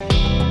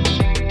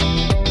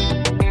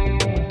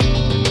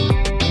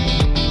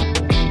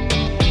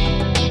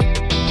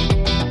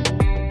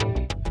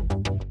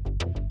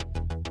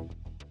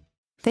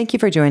Thank you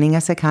for joining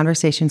us at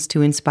Conversations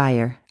to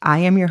Inspire. I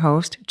am your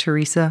host,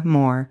 Teresa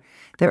Moore.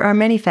 There are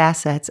many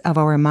facets of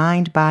our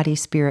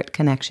mind-body-spirit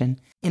connection.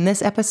 In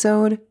this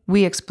episode,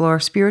 we explore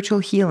spiritual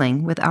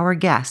healing with our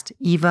guest,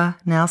 Eva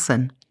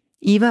Nelson.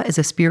 Eva is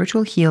a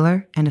spiritual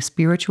healer and a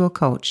spiritual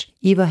coach.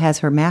 Eva has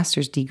her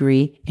master's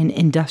degree in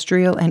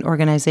industrial and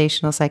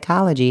organizational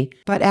psychology,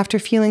 but after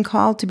feeling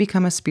called to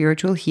become a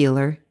spiritual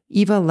healer,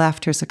 Eva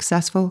left her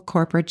successful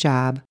corporate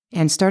job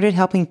and started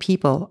helping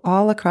people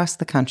all across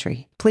the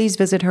country. Please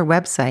visit her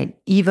website,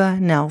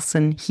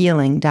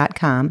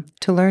 evanelsonhealing.com,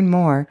 to learn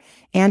more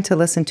and to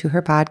listen to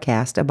her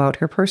podcast about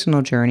her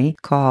personal journey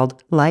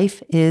called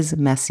Life is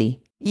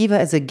Messy.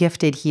 Eva is a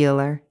gifted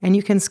healer, and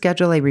you can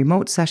schedule a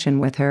remote session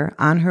with her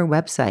on her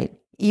website.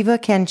 Eva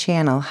can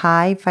channel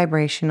high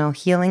vibrational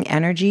healing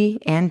energy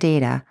and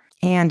data,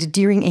 and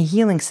during a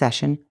healing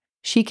session,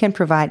 she can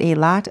provide a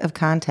lot of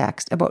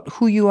context about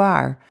who you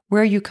are,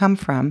 where you come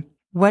from,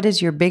 what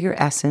is your bigger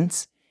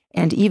essence,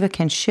 and Eva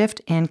can shift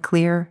and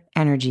clear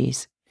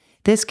energies.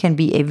 This can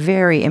be a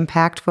very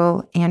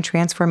impactful and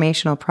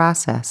transformational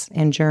process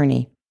and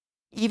journey.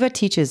 Eva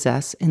teaches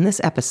us in this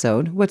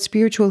episode what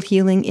spiritual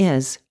healing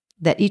is,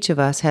 that each of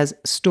us has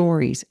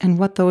stories and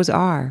what those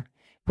are,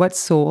 what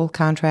soul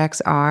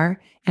contracts are,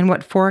 and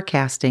what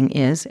forecasting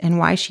is and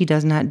why she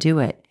does not do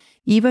it.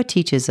 Eva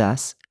teaches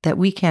us that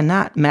we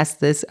cannot mess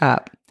this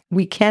up.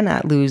 We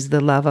cannot lose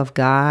the love of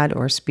God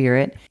or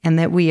spirit, and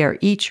that we are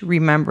each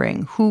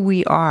remembering who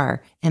we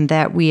are and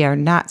that we are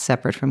not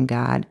separate from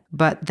God,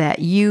 but that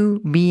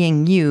you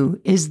being you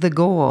is the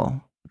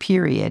goal,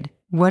 period.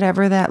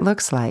 Whatever that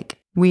looks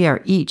like, we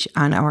are each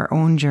on our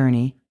own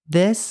journey.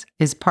 This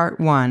is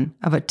part 1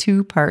 of a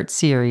 2-part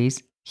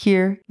series.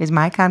 Here is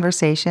my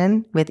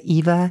conversation with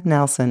Eva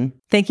Nelson.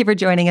 Thank you for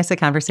joining us at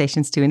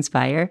Conversations to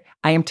Inspire.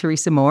 I am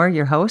Teresa Moore,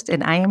 your host,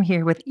 and I am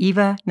here with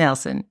Eva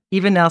Nelson.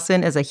 Eva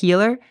Nelson is a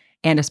healer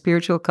and a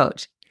spiritual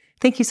coach.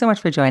 Thank you so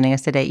much for joining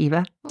us today,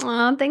 Eva.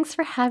 Oh, thanks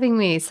for having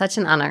me. Such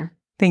an honor.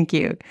 Thank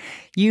you.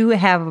 You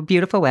have a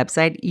beautiful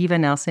website,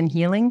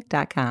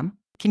 evanelsonhealing.com.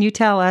 Can you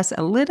tell us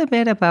a little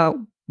bit about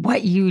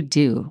what you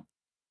do?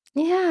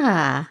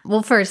 Yeah.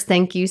 Well, first,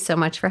 thank you so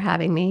much for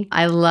having me.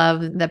 I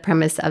love the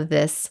premise of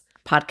this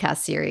podcast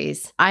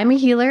series. I'm a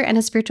healer and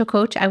a spiritual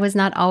coach. I was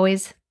not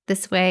always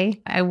this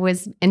way. I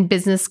was in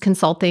business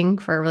consulting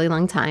for a really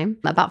long time.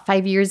 About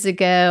 5 years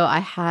ago, I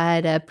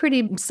had a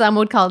some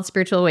would call it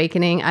spiritual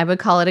awakening. I would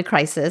call it a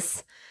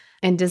crisis,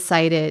 and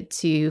decided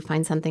to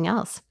find something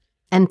else.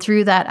 And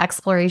through that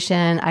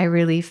exploration, I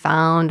really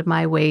found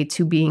my way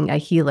to being a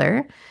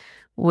healer,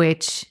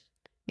 which,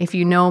 if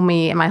you know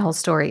me and my whole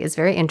story, is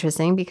very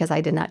interesting because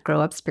I did not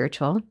grow up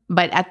spiritual.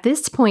 But at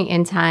this point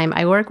in time,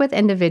 I work with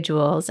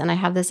individuals and I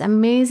have this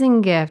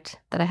amazing gift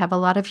that I have a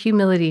lot of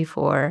humility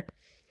for,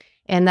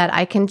 and that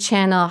I can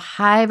channel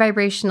high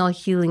vibrational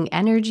healing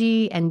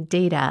energy and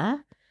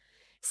data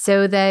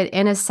so that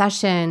in a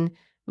session,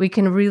 we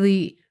can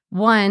really,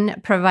 one,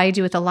 provide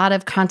you with a lot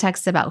of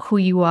context about who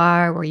you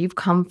are, where you've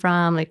come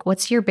from, like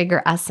what's your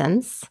bigger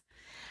essence.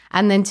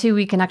 And then 2,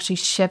 we can actually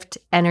shift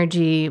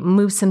energy,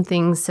 move some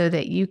things so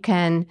that you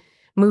can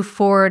move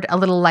forward a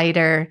little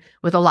lighter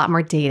with a lot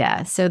more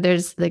data. So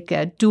there's like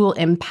a dual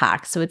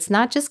impact. So it's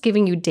not just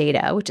giving you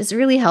data, which is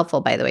really helpful,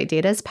 by the way.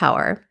 Data is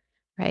power,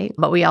 right?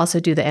 But we also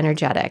do the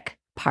energetic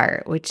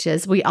part, which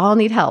is we all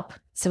need help.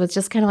 So it's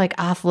just kind of like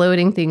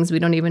offloading things we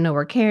don't even know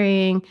we're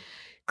carrying,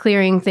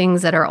 clearing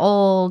things that are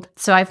old.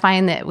 So I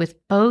find that with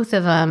both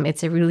of them,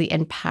 it's a really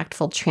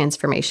impactful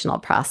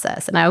transformational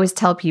process. And I always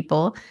tell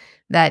people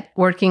that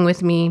working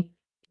with me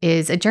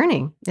is a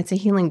journey. It's a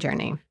healing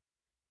journey.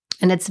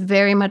 And it's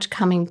very much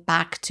coming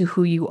back to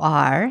who you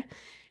are,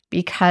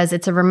 because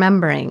it's a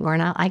remembering. We're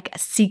not like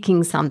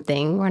seeking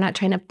something. We're not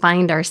trying to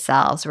find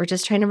ourselves. We're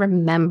just trying to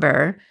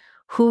remember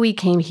who we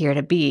came here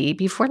to be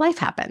before life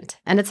happened.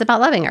 And it's about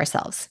loving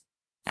ourselves.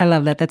 I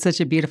love that. That's such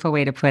a beautiful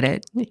way to put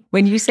it.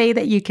 When you say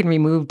that you can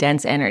remove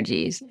dense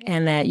energies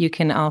and that you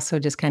can also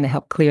just kind of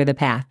help clear the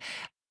path,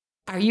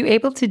 are you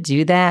able to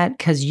do that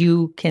because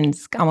you can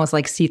almost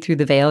like see through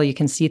the veil? You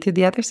can see through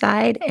the other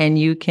side and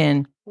you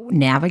can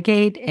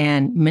navigate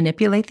and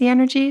manipulate the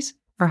energies?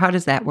 Or how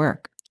does that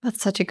work?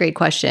 That's such a great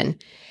question.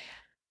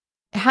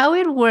 How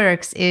it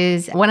works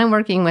is when I'm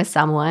working with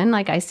someone,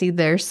 like I see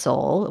their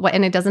soul,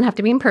 and it doesn't have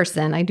to be in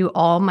person. I do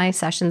all my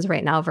sessions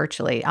right now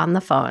virtually on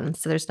the phone.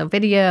 So there's no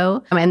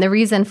video. And the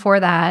reason for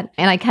that,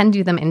 and I can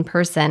do them in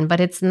person, but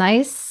it's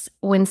nice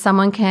when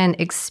someone can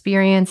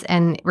experience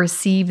and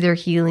receive their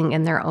healing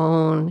in their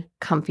own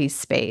comfy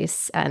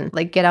space and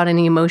like get out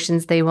any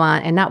emotions they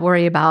want and not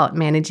worry about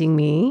managing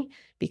me,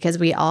 because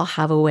we all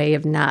have a way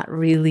of not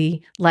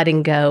really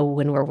letting go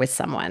when we're with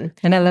someone.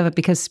 And I love it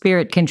because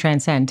spirit can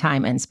transcend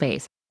time and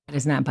space. It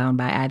is not bound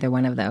by either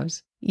one of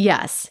those.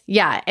 Yes.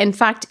 Yeah. In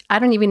fact, I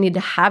don't even need to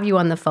have you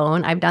on the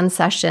phone. I've done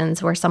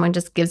sessions where someone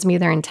just gives me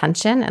their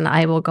intention and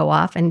I will go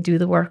off and do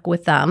the work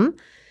with them.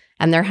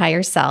 and their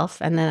higher self.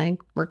 And then I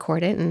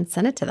record it and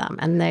send it to them.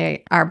 And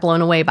they are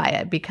blown away by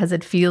it because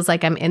it feels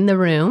like I'm in the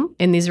room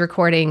in these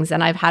recordings.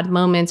 And I've had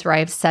moments where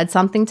I've said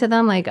something to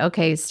them like,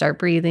 okay, start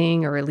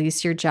breathing or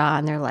release your jaw.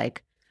 And they're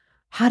like,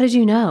 how did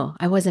you know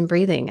I wasn't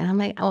breathing? And I'm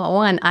like, well,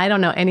 one, I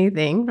don't know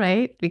anything,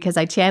 right? Because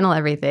I channel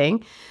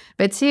everything.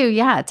 But two,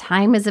 yeah,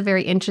 time is a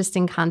very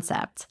interesting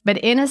concept. But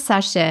in a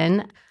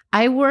session,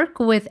 I work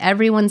with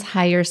everyone's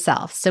higher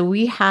self. So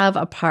we have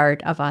a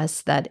part of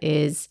us that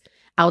is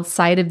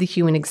outside of the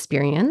human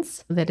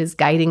experience that is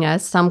guiding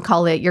us. Some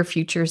call it your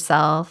future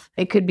self.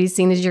 It could be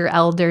seen as your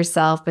elder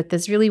self, but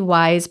this really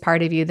wise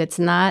part of you that's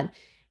not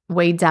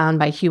weighed down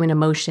by human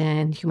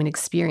emotion, human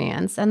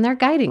experience, and they're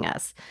guiding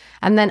us.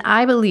 And then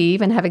I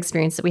believe and have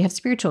experienced that we have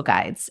spiritual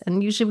guides.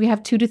 And usually we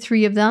have 2 to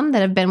 3 of them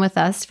that have been with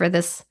us for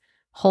this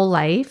whole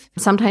life.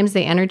 Sometimes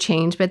they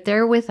interchange, but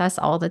they're with us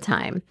all the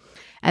time.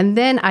 And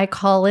then I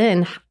call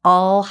in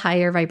all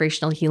higher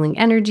vibrational healing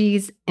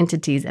energies,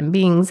 entities, and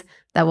beings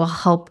that will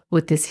help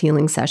with this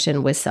healing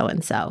session with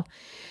so-and-so.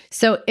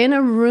 So in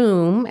a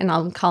room, and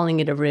I'm calling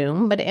it a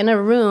room, but in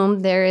a room,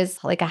 there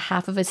is like a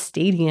half of a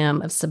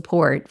stadium of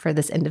support for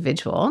this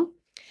individual.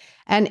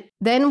 And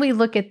then we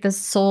look at the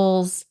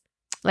soul's,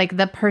 like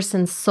the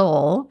person's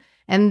soul,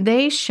 and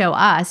they show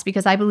us,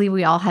 because I believe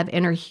we all have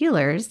inner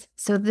healers.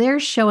 So they're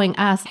showing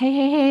us,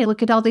 hey,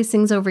 look at all these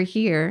things over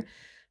here.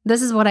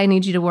 This is what I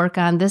need you to work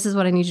on. This is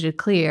what I need you to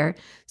clear.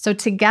 So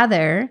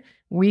together,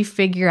 we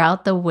figure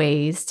out the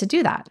ways to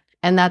do that.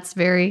 And that's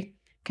very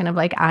kind of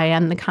like I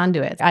am the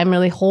conduit. I'm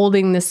really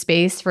holding the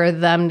space for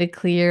them to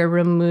clear,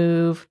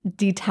 remove,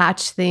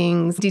 detach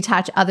things,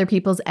 detach other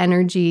people's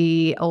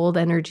energy, old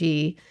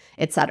energy,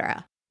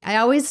 etc. I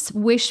always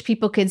wish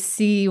people could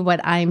see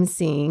what I'm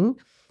seeing,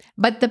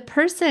 but the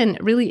person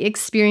really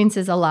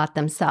experiences a lot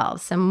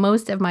themselves. So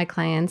most of my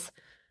clients,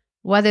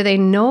 whether they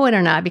know it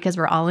or not, because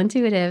we're all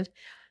intuitive,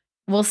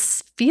 will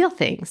feel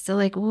things. So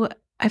like,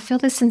 I feel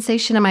this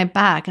sensation in my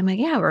back. I'm like,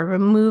 yeah, we're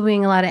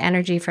removing a lot of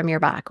energy from your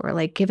back. We're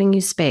like giving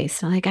you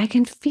space. I'm like, I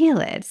can feel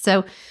it.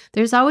 So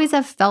there's always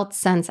a felt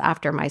sense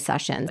after my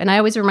sessions. And I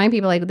always remind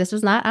people like, this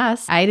was not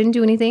us. I didn't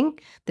do anything.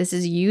 This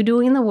is you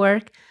doing the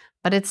work,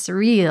 but it's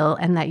real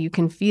and that you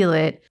can feel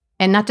it.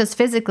 And not just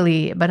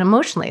physically, but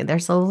emotionally.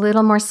 There's a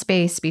little more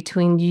space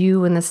between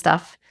you and the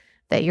stuff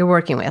that you're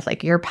working with,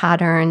 like your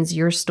patterns,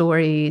 your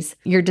stories,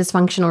 your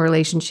dysfunctional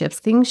relationships.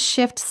 Things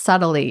shift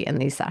subtly in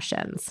these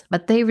sessions,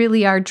 but they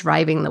really are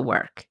driving the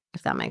work,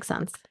 if that makes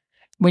sense.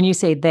 When you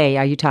say they,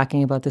 are you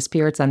talking about the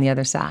spirits on the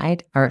other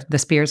side or the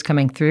spirits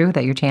coming through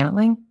that you're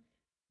channeling?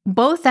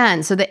 Both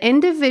ends. So the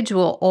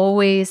individual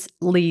always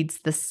leads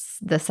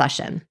the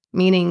session,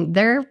 meaning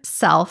their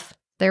self,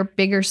 their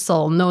bigger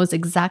soul knows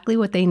exactly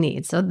what they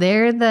need. So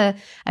they're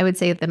I would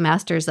say the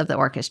masters of the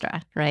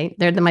orchestra, right?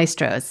 They're the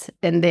maestros,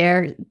 and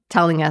they're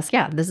telling us,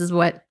 yeah, this is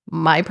what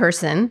my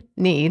person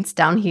needs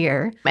down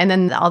here. And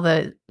then all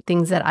the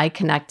things that I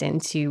connect in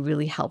to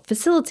really help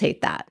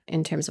facilitate that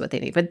in terms of what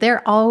they need. But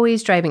they're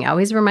always driving. I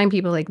always remind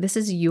people like, this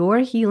is your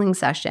healing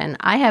session.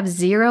 I have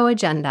zero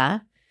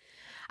agenda.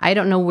 I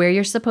don't know where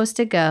you're supposed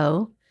to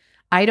go.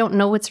 I don't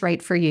know what's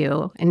right for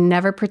you and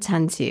never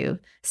pretend to.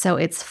 So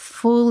it's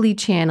fully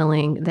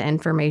channeling the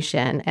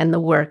information and the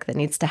work that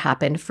needs to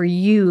happen for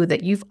you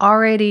that you've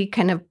already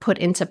kind of put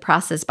into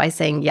process by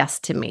saying yes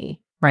to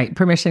me. Right.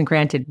 Permission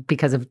granted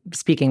because of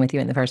speaking with you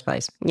in the first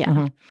place. Yeah.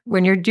 Mm-hmm.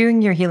 When you're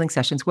doing your healing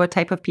sessions, what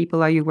type of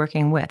people are you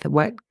working with?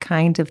 What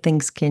kind of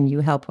things can you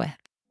help with?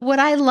 What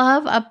I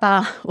love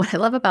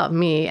about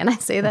me, and I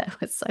say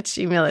that with such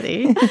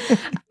humility,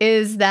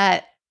 is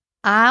that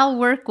I'll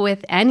work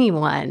with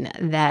anyone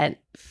that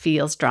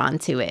feels drawn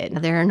to it.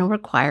 There are no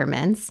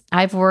requirements.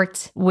 I've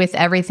worked with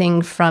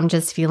everything from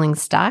just feeling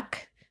stuck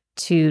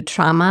to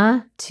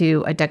trauma,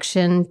 to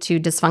addiction, to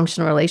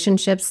dysfunctional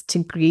relationships,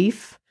 to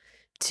grief,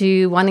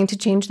 to wanting to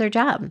change their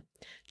job,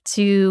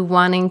 to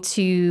wanting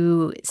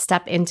to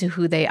step into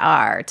who they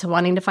are, to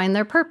wanting to find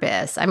their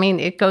purpose. I mean,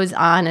 it goes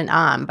on,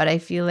 but I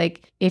feel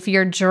like if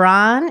you're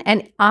drawn,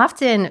 and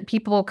often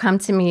people will come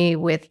to me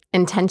with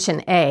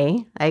intention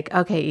A, like,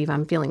 okay, Eva,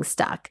 I'm feeling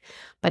stuck.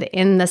 But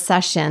in the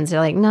sessions, they're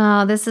like,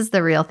 no, this is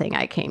the real thing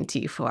I came to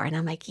you for. And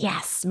I'm like,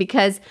 yes,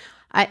 because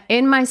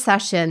in my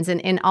sessions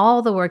and in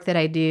all the work that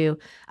I do,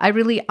 I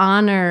really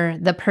honor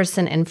the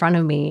person in front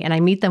of me and I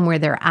meet them where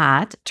they're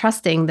at,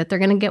 trusting that they're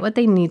going to get what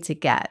they need to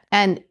get.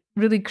 And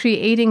really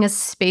creating a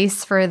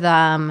space for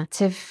them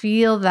to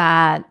feel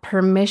that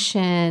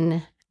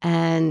permission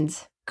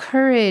and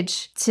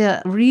courage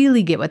to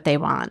really get what they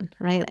want,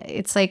 right?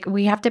 It's like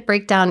we have to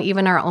break down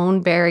even our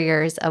own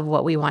barriers of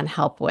what we want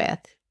help with.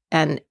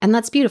 And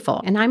that's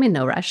beautiful. And I'm in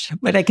no rush.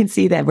 But I can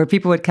see that where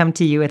people would come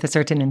to you with a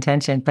certain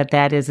intention, but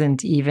that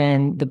isn't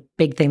even the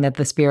big thing that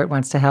the spirit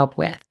wants to help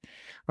with.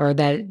 Or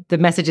that the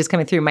messages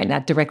coming through might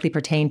not directly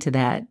pertain to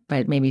that,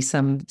 but maybe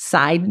some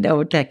side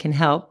note that can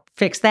help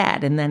fix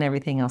that, and then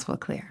everything else will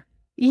clear.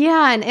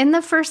 Yeah. And in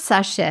the first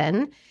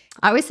session,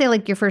 I always say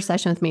like your first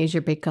session with me is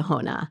your big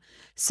kahuna.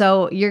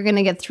 So you're going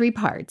to get 3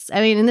 parts.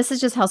 I mean, and this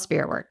is just how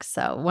spirit works.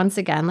 So once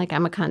again, like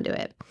I'm a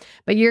conduit,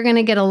 but you're going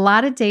to get a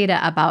lot of data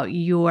about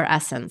your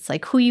essence,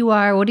 like who you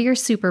are, what are your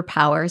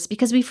superpowers,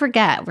 because we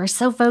forget. We're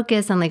so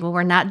focused on like, well,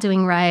 we're not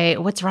doing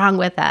right. What's wrong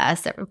with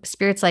us?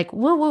 Spirit's like,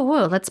 whoa, whoa,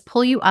 whoa, let's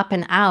pull you up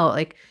and out.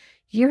 Like,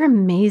 you're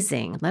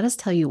amazing. Let us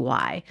tell you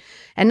why.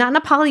 And not in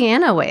a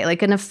Pollyanna way,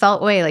 like in a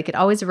felt way. Like it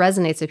always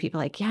resonates with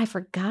people like, yeah, I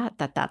forgot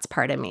that that's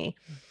part of me.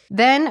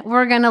 Then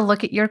we're going to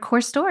look at your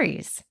core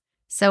stories.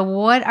 So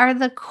what are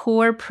the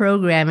core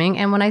programming?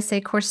 And when I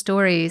say core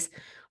stories,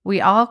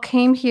 we all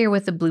came here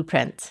with a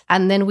blueprint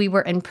and then we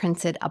were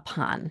imprinted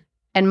upon.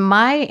 And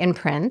my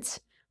imprint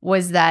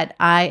was that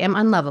I am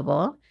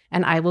unlovable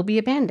and I will be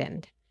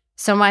abandoned.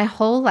 So my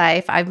whole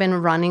life, I've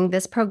been running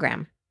this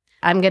program.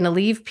 I'm going to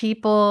leave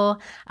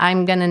people.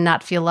 I'm going to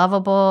not feel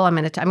lovable.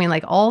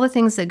 Like all the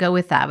things that go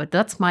with that. But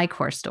that's my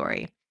core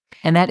story.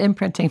 And that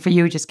imprinting for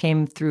you just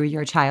came through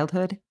your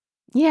childhood?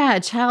 Yeah,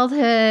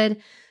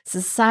 childhood,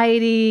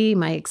 society,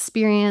 my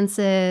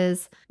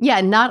experiences.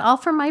 Yeah, not all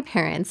from my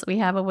parents. We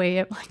have a way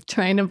of like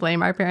trying to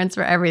blame our parents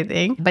for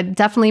everything, but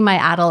definitely my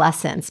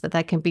adolescence. But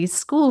that can be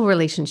school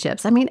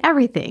relationships. I mean,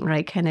 everything,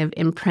 right? Kind of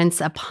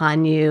imprints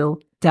upon you.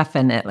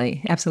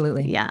 Definitely.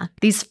 Absolutely. Yeah.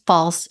 These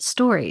false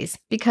stories,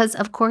 because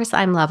of course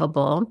I'm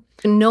lovable.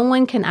 No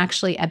one can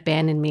actually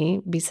abandon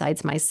me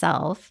besides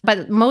myself.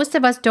 But most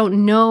of us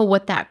don't know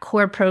what that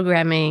core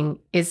programming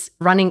is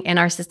running in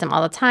our system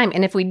all the time.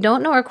 And if we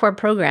don't know our core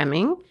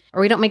programming, or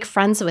we don't make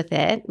friends with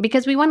it,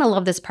 because we want to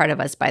love this part of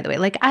us, by the way.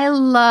 Like I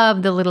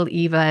love the little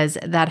Evas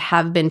that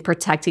have been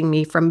protecting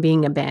me from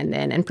being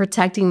abandoned and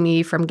protecting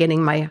me from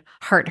getting my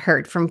heart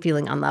hurt from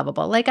feeling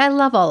unlovable. Like I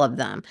love all of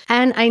them.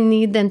 And I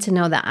need them to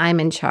know that I'm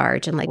in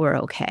charge and like we're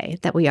okay,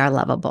 that we are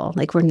lovable,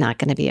 like we're not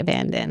going to be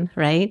abandoned,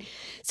 right?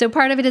 So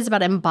part of it is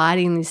about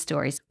embodying these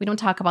stories. We don't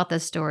talk about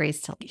those stories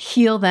to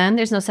heal them.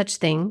 There's no such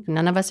thing.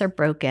 None of us are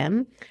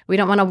broken. We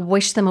don't want to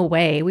wish them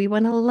away. We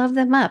want to love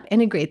them up,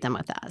 integrate them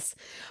with us.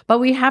 But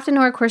we have to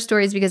know our core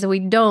stories, because if we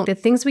don't, the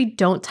things we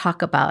don't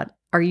talk about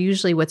are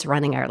usually what's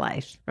running our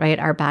life, right?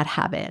 Our bad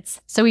habits.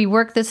 So we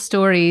work the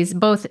stories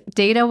both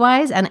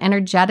data-wise and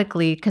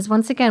energetically, because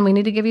once again, we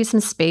need to give you some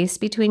space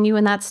between you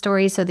and that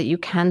story so that you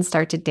can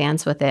start to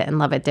dance with it and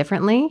love it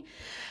differently.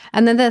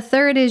 And then the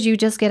third is you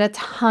just get a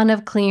ton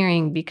of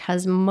clearing,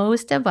 because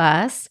most of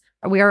us,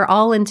 we are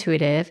all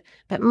intuitive,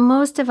 but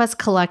most of us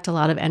collect a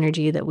lot of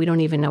energy that we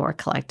don't even know we're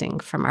collecting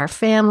from our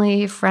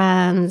family,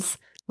 friends,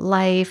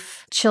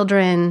 life,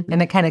 children.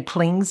 And it kind of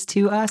clings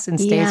to us and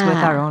stays with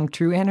our own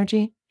true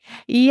energy?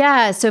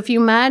 Yeah. So if you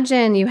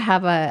imagine you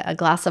have a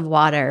glass of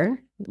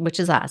water, which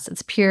is us,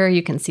 it's pure,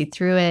 you can see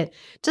through it,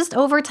 just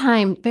over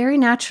time, very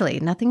naturally,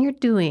 nothing you're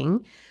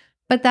doing,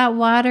 but that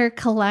water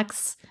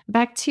collects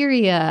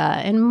bacteria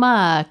and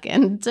muck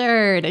and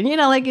dirt and,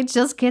 like it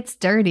just gets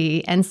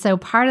dirty. And so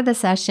part of the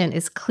session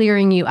is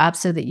clearing you up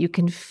so that you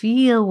can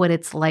feel what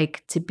it's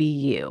like to be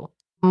you.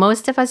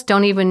 Most of us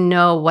don't even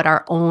know what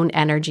our own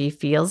energy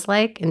feels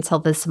like until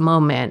this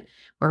moment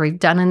where we've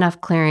done enough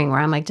clearing,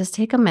 where I'm like, just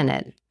take a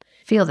minute,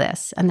 feel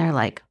this. And they're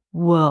like,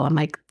 whoa. I'm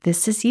like,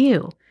 this is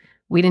you.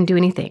 We didn't do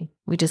anything.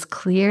 We just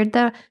cleared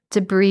the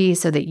debris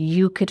so that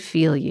you could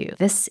feel you.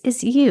 This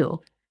is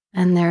you.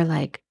 And they're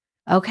like,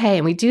 okay.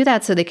 And we do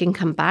that so they can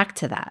come back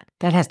to that.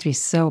 That has to be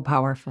so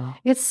powerful.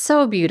 It's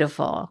so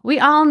beautiful. We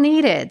all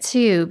need it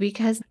too,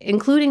 because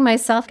including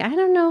myself, I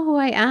don't know who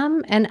I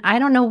am and I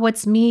don't know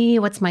what's me,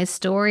 what's my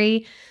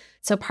story.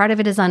 So part of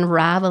it is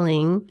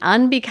unraveling,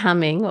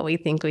 unbecoming what we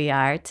think we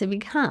are to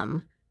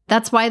become.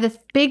 That's why the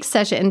big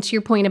session, and to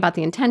your point about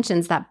the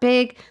intentions,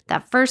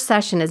 that first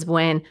session is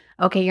when,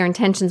 okay, your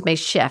intentions may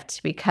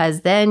shift,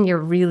 because then you're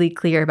really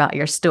clear about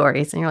your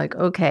stories and you're like,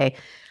 okay,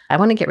 I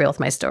want to get real with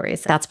my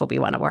stories. That's what we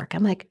want to work.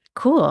 I'm like,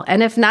 cool.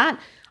 And if not,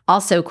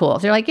 also cool.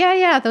 If they're like,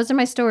 yeah, those are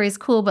my stories,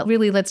 cool. But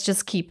really, let's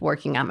just keep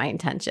working on my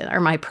intention or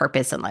my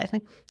purpose in life.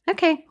 Like,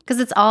 okay, because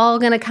it's all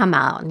going to come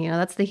out. And,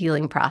 that's the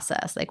healing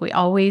process. Like we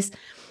always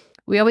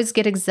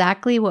get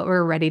exactly what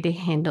we're ready to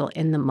handle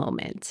in the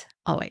moment.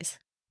 Always.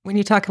 When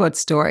you talk about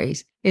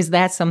stories, is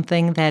that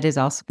something that is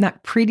also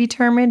not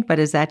predetermined, but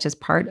is that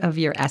just part of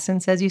your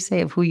essence, as you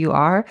say, of who you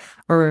are?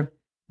 Or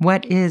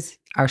what is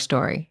our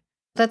story?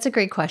 That's a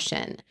great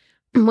question.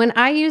 When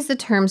I use the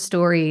term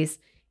stories,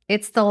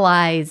 it's the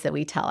lies that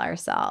we tell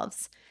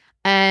ourselves.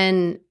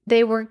 And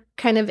they were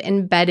kind of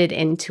embedded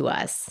into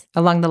us.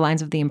 Along the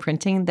lines of the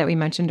imprinting that we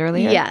mentioned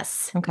earlier?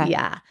 Yes. Okay.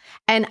 Yeah.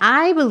 And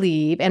I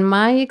believe, and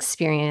my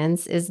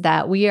experience is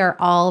that we are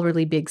all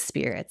really big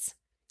spirits.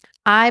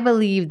 I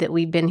believe that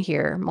we've been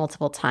here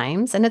multiple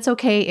times, and it's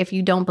okay if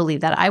you don't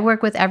believe that. I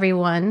work with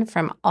everyone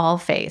from all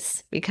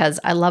faiths because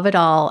I love it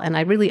all and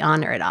I really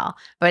honor it all.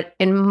 But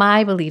in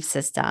my belief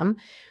system,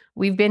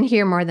 we've been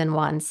here more than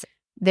once.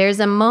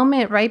 There's a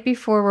moment right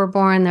before we're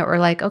born that we're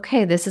like,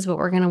 okay, this is what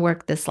we're going to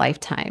work this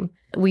lifetime.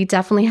 We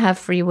definitely have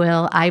free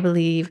will, I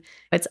believe.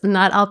 It's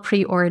not all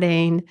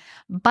preordained,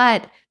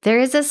 but there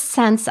is a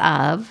sense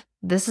of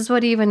this is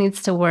what Eva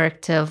needs to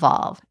work to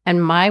evolve.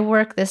 And my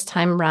work this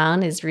time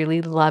around is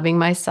really loving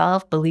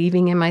myself,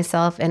 believing in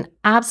myself, and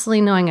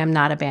absolutely knowing I'm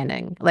not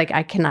abandoned. Like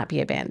I cannot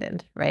be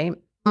abandoned, right?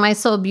 My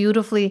soul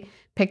beautifully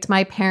picked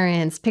my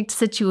parents, picked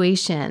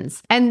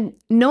situations. And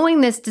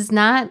knowing this does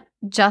not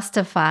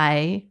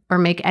justify or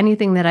make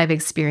anything that I've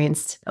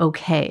experienced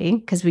okay,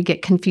 because we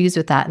get confused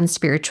with that in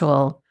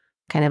spiritual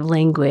kind of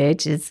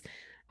language. Is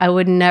I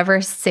would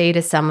never say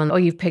to someone, oh,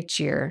 you've picked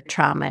your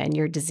trauma and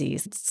your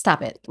disease.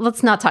 Stop it.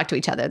 Let's not talk to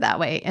each other that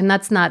way. And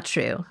that's not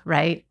true,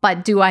 right?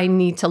 But do I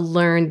need to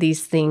learn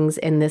these things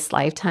in this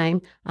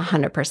lifetime?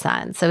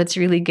 100%. So it's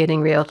really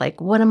getting real with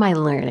like, what am I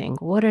learning?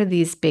 What are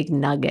these big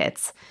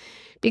nuggets?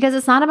 Because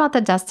it's not about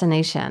the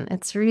destination.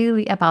 It's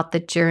really about the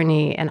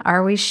journey. And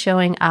are we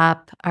showing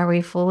up? Are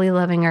we fully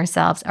loving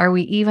ourselves? Are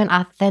we even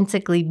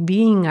authentically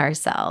being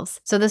ourselves?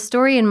 So the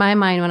story in my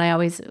mind, when I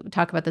always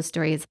talk about the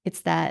story, is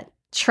it's that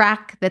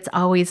track that's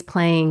always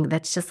playing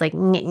that's just like,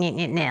 nah, nah,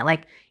 nah, nah.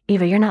 Like,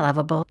 Eva, you're not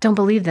lovable. Don't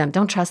believe them.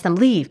 Don't trust them.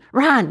 Leave.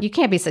 Run. You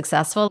can't be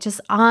successful.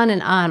 Just on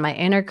and on. My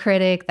inner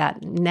critic,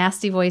 that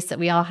nasty voice that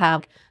we all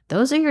have.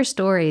 Those are your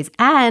stories.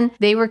 And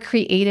they were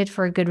created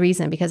for a good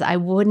reason because I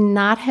would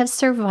not have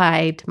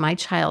survived my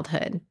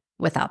childhood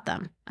without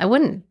them. I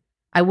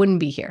wouldn't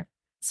be here.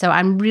 So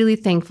I'm really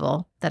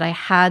thankful that I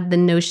had the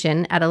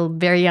notion at a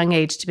very young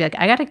age to be like,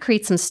 I got to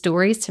create some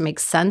stories to make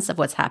sense of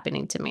what's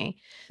happening to me.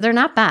 They're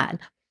not bad,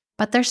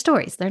 but they're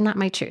stories. They're not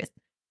my truth.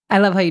 I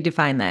love how you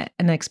define that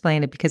and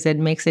explain it because it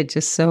makes it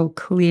just so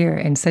clear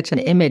and such an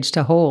image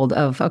to hold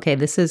of, okay,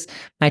 this is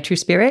my true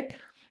spirit.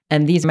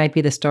 And these might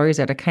be the stories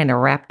that are kind of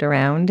wrapped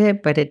around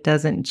it, but it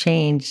doesn't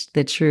change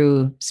the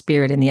true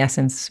spirit and the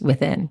essence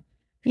within.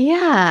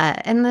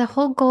 Yeah. And the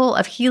whole goal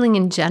of healing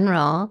in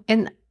general.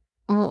 And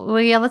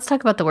well, yeah, let's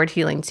talk about the word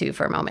healing too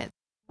for a moment.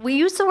 We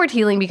use the word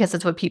healing because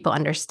it's what people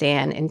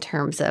understand in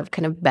terms of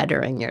kind of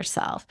bettering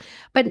yourself.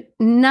 But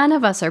none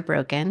of us are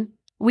broken.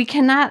 We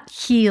cannot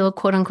heal,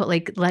 quote unquote,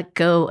 like let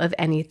go of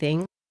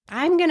anything.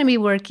 I'm going to be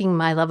working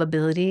my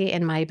lovability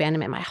and my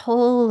abandonment my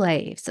whole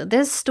life. So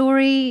this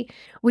story,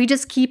 we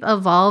just keep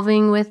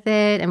evolving with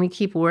it and we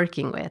keep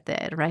working with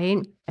it,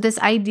 right? This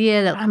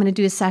idea that I'm going to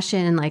do a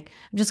session and like,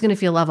 I'm just going to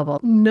feel lovable.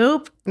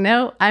 Nope.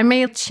 No, I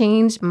may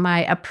change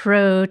my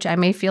approach. I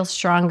may feel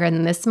stronger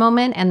in this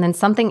moment. And then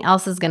something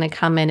else is going to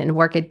come in and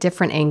work a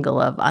different angle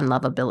of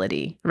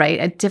unlovability, right?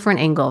 A different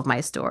angle of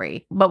my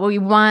story. But we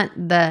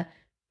want the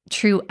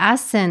true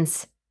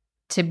essence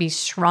to be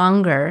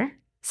stronger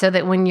so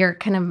that when you're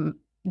kind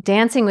of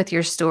dancing with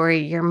your story,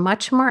 you're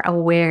much more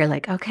aware,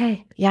 like,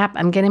 okay, yep,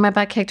 I'm getting my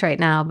butt kicked right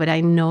now, but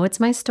I know it's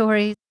my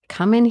story.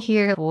 Come in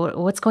here.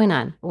 What's going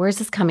on? Where's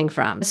this coming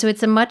from? So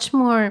it's a much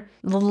more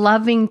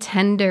loving,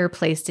 tender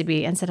place to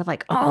be instead of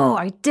like, oh,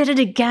 I did it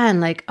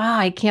again. Like, oh,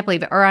 I can't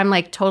believe it. Or I'm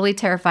like totally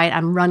terrified.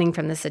 I'm running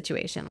from this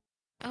situation.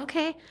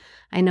 Okay,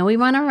 I know we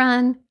want to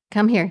run.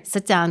 Come here,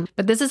 sit down.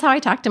 But this is how I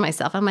talk to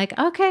myself. I'm like,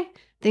 okay,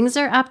 things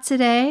are up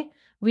today.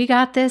 We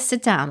got this,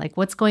 sit down. Like,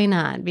 what's going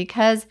on?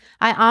 Because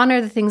I honor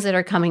the things that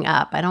are coming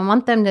up. I don't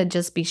want them to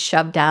just be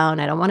shoved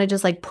down. I don't want to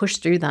just like push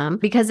through them.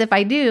 Because if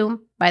I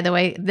do, by the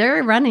way,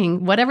 they're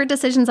running. Whatever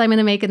decisions I'm going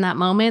to make in that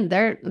moment,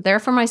 they're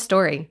for my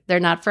story. They're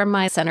not for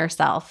my center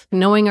self.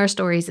 Knowing our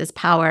stories is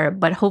power,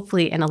 but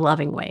hopefully in a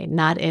loving way,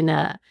 not in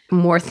a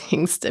more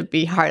things to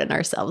be hard on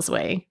ourselves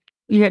way.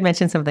 You had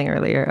mentioned something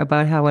earlier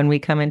about how when we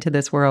come into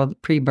this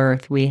world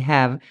pre-birth, we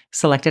have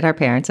selected our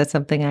parents. That's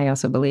something I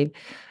also believe.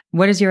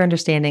 What is your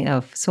understanding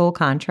of soul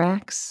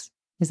contracts?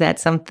 Is that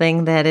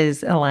something that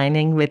is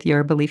aligning with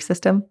your belief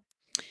system?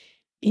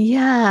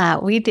 Yeah,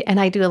 we do, and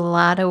I do a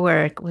lot of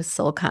work with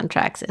soul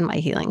contracts in my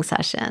healing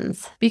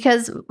sessions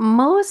because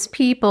most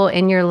people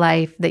in your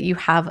life that you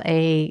have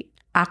a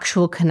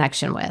actual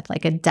connection with,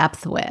 like a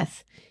depth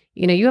with,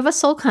 you have a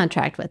soul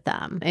contract with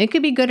them. And it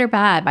could be good or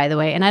bad, by the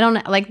way. And I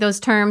don't like those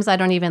terms. I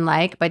don't even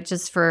like, but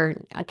just for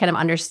kind of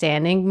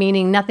understanding,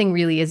 meaning nothing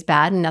really is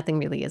bad and nothing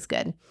really is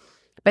good.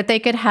 But they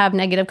could have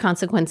negative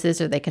consequences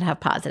or they could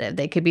have positive.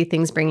 They could be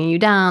things bringing you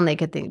down. They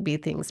could be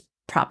things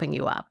propping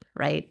you up,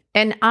 right?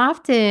 And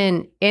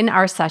often in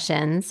our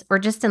sessions or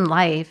just in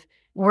life,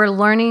 we're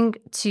learning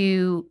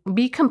to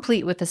be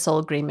complete with the soul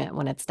agreement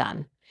when it's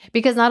done.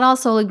 Because not all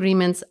soul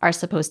agreements are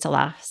supposed to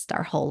last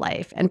our whole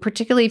life. And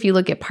particularly if you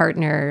look at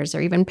partners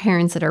or even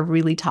parents that are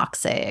really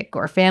toxic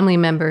or family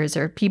members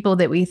or people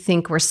that we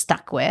think we're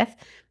stuck with,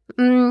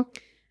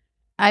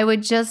 I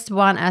would just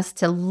want us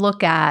to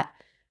look at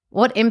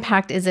what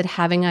impact is it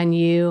having on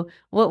you?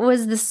 What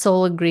was the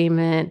soul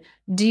agreement?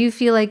 Do you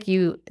feel like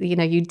you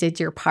did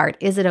your part?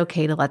 Is it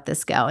okay to let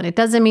this go? And it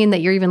doesn't mean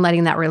that you're even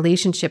letting that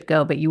relationship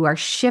go, but you are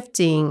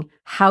shifting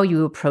how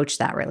you approach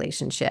that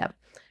relationship,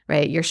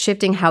 right? You're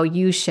shifting how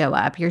you show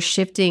up. You're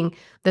shifting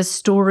the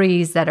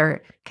stories that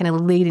are kind of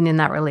laden in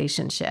that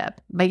relationship.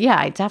 But yeah,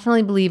 I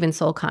definitely believe in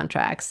soul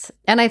contracts.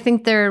 And I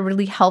think they're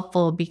really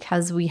helpful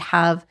because we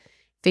have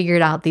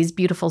figured out these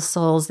beautiful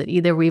souls that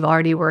either we've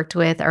already worked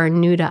with or are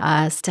new to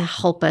us to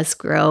help us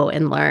grow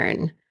and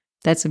learn.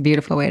 That's a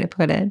beautiful way to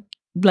put it.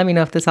 let me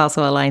know if this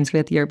also aligns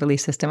with your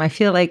belief system. I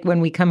feel like when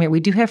we come here, we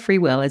do have free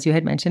will, as you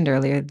had mentioned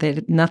earlier,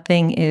 that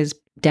nothing is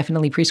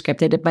definitely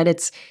prescripted, but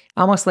it's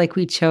almost like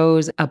we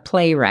chose a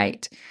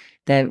playwright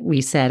that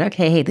we said,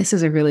 okay, hey, this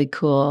is a really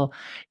cool,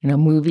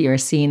 movie or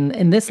scene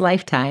in this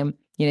lifetime.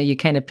 You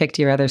kind of picked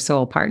your other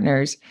soul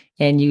partners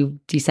and you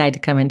decide to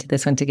come into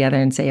this one together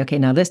and say, okay,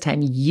 now this time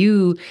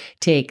you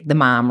take the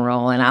mom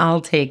role and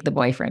I'll take the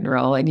boyfriend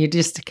role. And you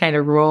just kind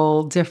of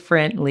roll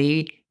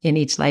differently in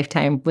each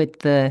lifetime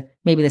with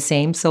maybe the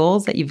same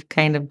souls that you've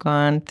kind of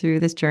gone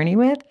through this journey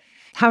with.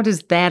 How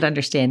does that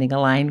understanding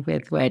align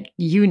with what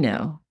you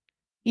know?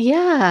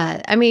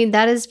 Yeah, I mean,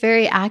 that is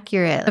very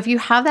accurate. If you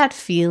have that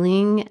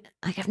feeling,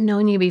 like I've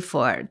known you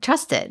before,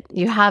 trust it.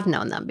 You have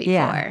known them before.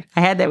 Yeah,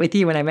 I had that with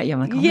you when I met you. I'm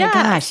like, oh my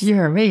gosh,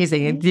 you're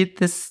amazing. And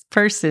this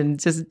person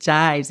just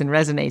jives and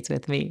resonates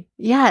with me.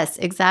 Yes,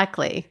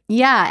 exactly.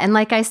 Yeah. And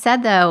like I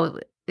said, though,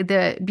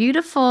 the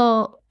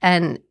beautiful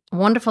and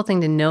wonderful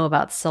thing to know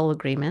about soul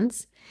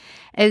agreements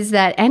is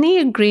that any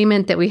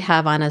agreement that we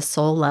have on a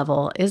soul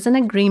level is an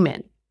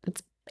agreement.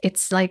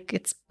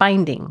 It's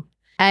binding.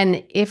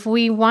 And if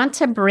we want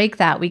to break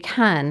that, we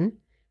can,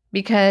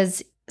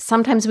 because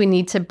sometimes we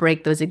need to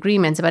break those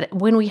agreements. But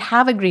when we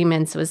have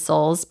agreements with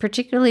souls,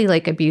 particularly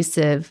like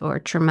abusive or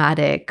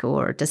traumatic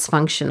or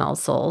dysfunctional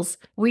souls,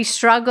 we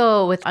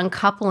struggle with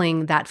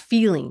uncoupling that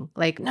feeling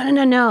like,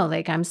 no,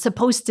 like I'm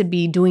supposed to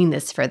be doing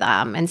this for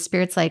them. And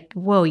Spirit's like,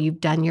 whoa,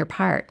 you've done your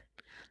part.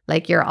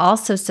 Like you're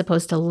also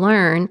supposed to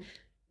learn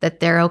that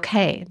they're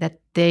okay, that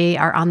they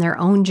are on their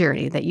own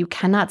journey, that you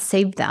cannot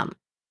save them.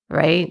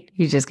 Right?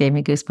 You just gave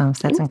me goosebumps.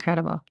 That's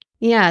incredible.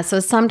 Yeah.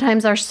 So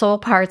sometimes our soul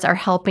parts are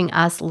helping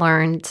us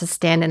learn to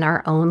stand in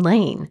our own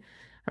lane,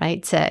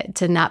 right?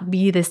 To not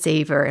be the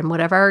saver. And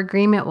whatever our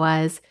agreement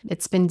was,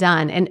 it's been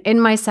done. And in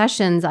my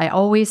sessions, I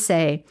always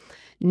say,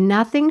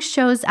 nothing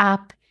shows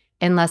up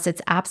unless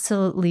it's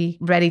absolutely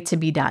ready to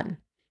be done.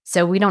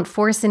 So we don't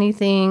force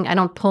anything. I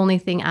don't pull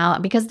anything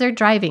out because they're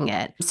driving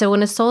it. So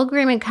when a soul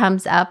agreement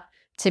comes up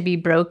to be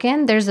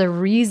broken, there's a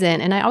reason.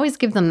 And I always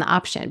give them the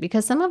option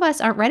because some of us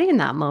aren't ready in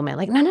that moment.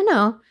 Like,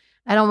 no,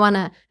 I don't want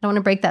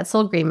to break that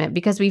soul agreement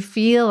because we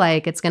feel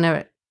like it's going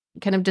to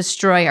kind of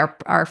destroy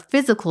our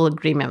physical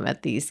agreement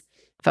with these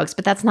folks.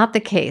 But that's not the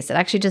case. It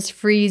actually just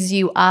frees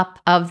you up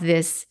of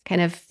this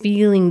kind of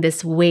feeling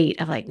this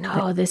weight of like,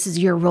 no, this is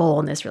your role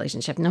in this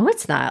relationship. No,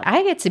 it's not.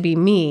 I get to be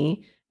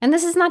me. And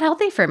this is not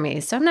healthy for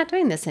me. So I'm not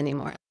doing this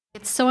anymore.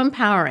 It's so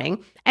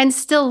empowering and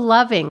still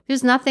loving.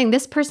 There's nothing,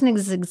 this person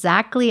is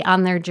exactly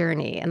on their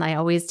journey. And I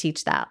always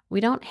teach that. We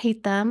don't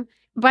hate them.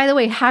 By the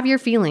way, have your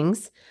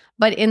feelings,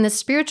 but in the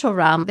spiritual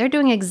realm, they're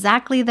doing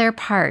exactly their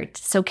part.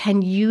 So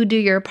can you do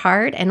your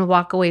part and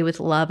walk away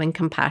with love and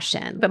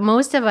compassion? But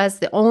most of us,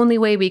 the only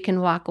way we can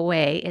walk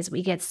away is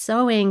we get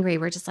so angry.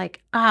 We're just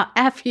like,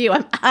 F you,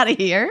 I'm out of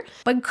here.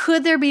 But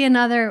could there be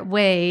another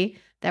way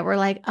that we're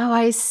like, oh,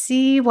 I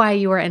see why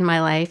you are in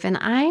my life and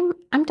I'm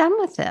done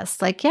with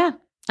this. Like, yeah.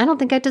 I don't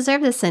think I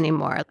deserve this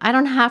anymore. I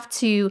don't have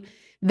to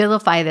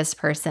vilify this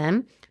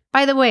person.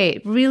 By the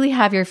way, really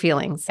have your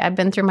feelings. I've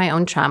been through my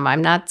own trauma.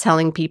 I'm not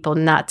telling people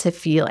not to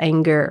feel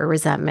anger or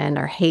resentment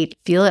or hate.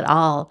 Feel it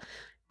all.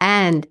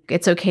 And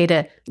it's okay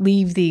to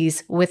leave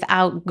these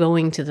without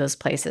going to those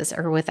places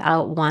or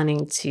without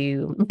wanting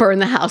to burn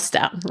the house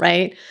down,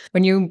 right?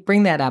 When you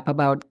bring that up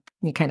about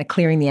kind of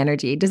clearing the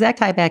energy, does that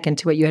tie back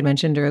into what you had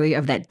mentioned earlier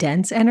of that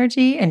dense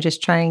energy and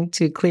just trying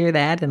to clear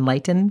that and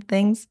lighten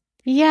things?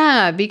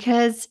 Yeah,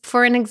 because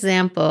for an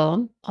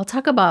example, I'll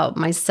talk about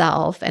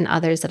myself and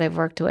others that I've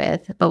worked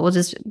with, but we'll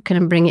just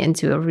kind of bring it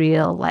into a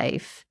real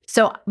life.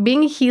 So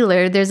being a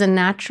healer, there's a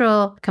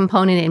natural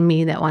component in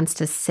me that wants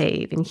to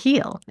save and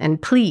heal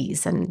and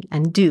please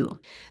and do.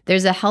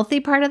 There's a healthy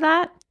part of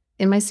that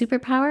in my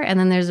superpower, and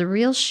then there's a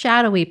real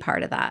shadowy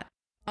part of that.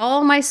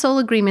 All my soul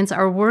agreements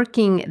are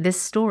working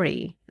this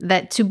story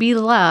that to be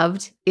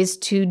loved is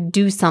to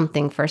do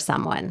something for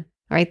someone.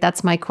 Right?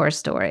 That's my core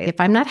story. If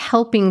I'm not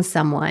helping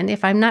someone,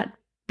 if I'm not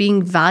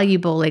being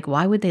valuable, like,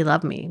 why would they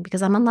love me?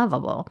 Because I'm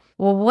unlovable.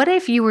 Well, what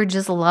if you were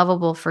just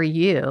lovable for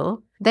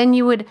you? Then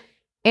you would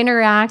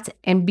interact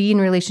and be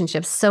in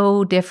relationships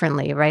so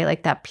differently, right?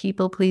 Like that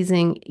people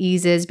pleasing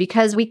eases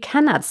because we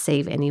cannot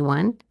save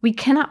anyone. We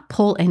cannot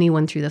pull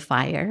anyone through the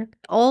fire.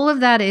 All of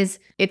that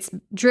it's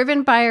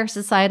driven by our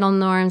societal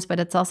norms, but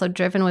it's also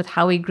driven with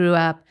how we grew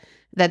up.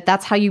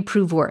 That's how you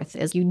prove worth,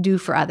 is you do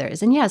for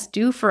others. And yes,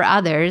 do for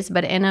others,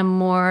 but in a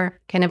more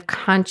kind of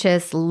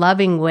conscious,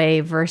 loving way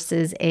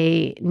versus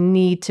a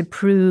need to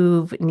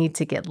prove, need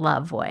to get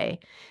love way.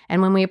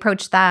 And when we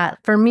approach that,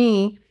 for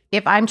me,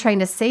 if I'm trying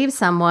to save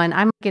someone,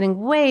 I'm getting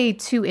way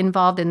too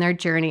involved in their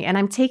journey and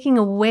I'm taking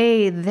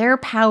away their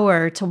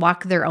power to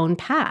walk their own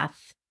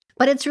path.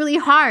 But it's really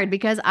hard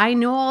because I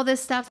know all this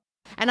stuff.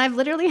 And I've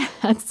literally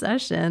had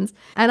sessions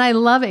and I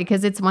love it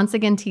because it's once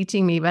again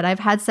teaching me, but I've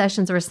had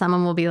sessions where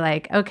someone will be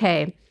like,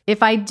 okay,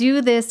 if I do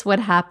this, what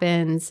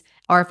happens?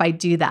 Or if I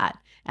do that?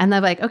 And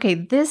they're like, okay,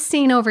 this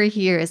scene over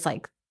here is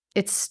like,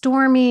 it's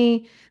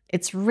stormy,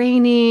 it's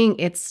raining,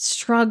 it's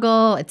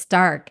struggle, it's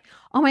dark.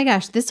 oh my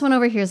gosh, this one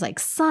over here is like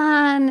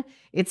sun.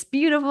 It's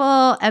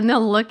beautiful. And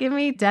they'll look at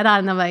me dead on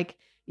and they're like,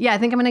 yeah, I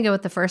think I'm going to go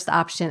with the first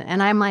option.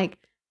 And I'm like,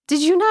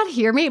 did you not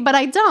hear me? But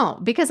I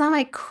don't, because I'm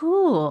like,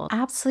 cool,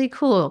 absolutely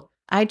cool.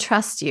 I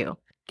trust you.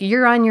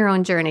 You're on your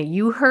own journey.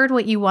 You heard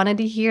what you wanted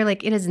to hear.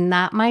 Like, it is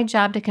not my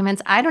job to convince.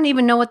 I don't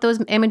even know what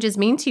those images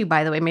mean to you,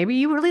 by the way. Maybe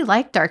you really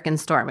like dark and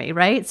stormy,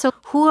 right? So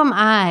who am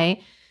I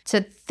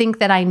to think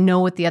that I know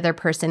what the other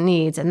person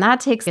needs? And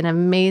that takes an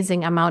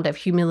amazing amount of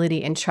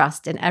humility and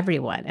trust in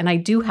everyone. And I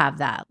do have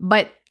that.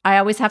 But I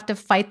always have to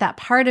fight that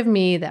part of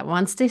me that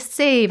wants to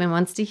save and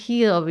wants to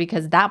heal,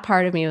 because that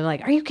part of me was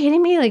like, are you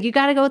kidding me? Like, you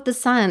got to go with the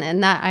sun.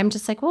 And that I'm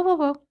just like, whoa, whoa,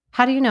 whoa.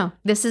 How do you know?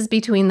 This is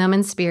between them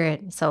and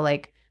spirit. So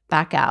like,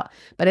 back out.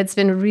 But it's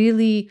been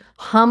really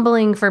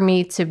humbling for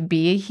me to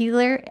be a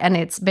healer. And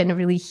it's been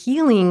really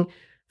healing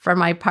for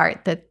my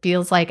part that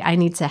feels like I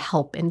need to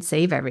help and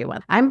save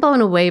everyone. I'm blown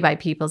away by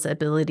people's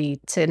ability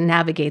to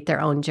navigate their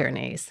own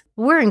journeys.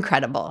 We're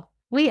incredible.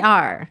 We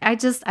are. I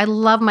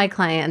love my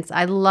clients.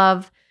 I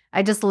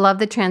just love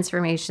the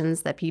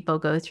transformations that people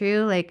go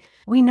through. Like,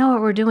 we know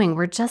what we're doing.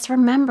 We're just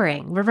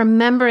remembering. We're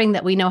remembering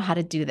that we know how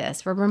to do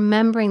this. We're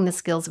remembering the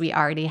skills we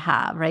already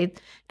have,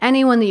 right?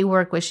 Anyone that you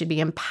work with should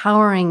be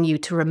empowering you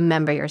to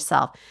remember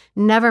yourself,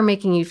 never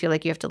making you feel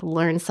like you have to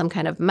learn some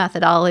kind of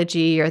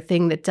methodology or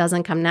thing that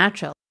doesn't come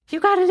natural.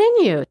 You got it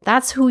in you.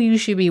 That's who you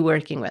should be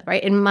working with,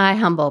 right? In my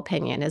humble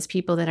opinion, is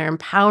people that are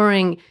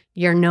empowering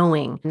your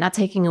knowing, not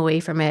taking away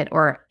from it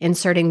or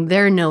inserting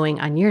their knowing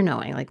on your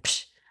knowing. Like,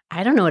 psh,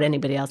 I don't know what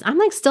anybody else. I'm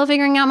like still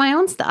figuring out my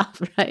own stuff,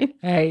 right?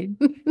 Right.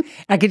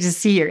 I could just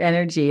see your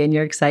energy and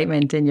your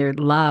excitement and your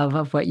love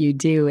of what you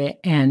do.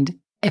 And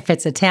if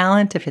it's a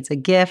talent, if it's a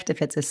gift, if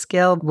it's a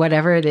skill,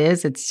 whatever it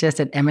is,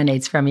 it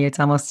emanates from you. It's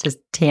almost just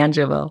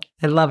tangible.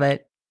 I love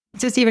it.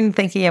 Just even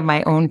thinking of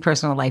my own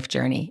personal life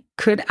journey,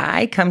 could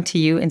I come to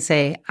you and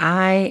say,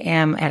 I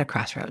am at a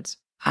crossroads.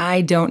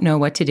 I don't know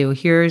what to do.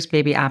 Here's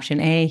maybe option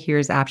A,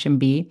 here's option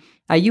B.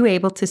 Are you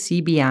able to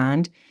see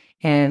beyond?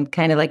 And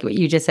kind of like what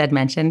you just had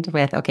mentioned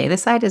with, okay,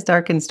 this side is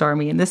dark and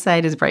stormy and this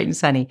side is bright and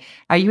sunny.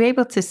 Are you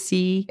able to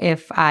see,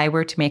 if I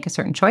were to make a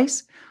certain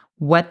choice,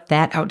 what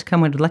that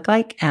outcome would look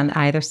like on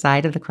either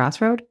side of the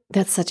crossroad?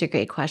 That's such a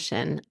great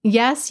question.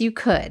 Yes, you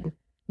could.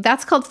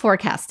 That's called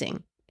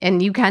forecasting.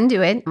 And you can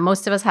do it.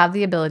 Most of us have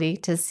the ability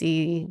to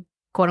see,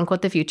 quote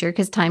unquote, the future,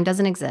 because time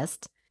doesn't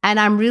exist. And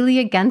I'm really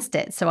against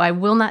it. So I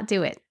will not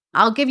do it.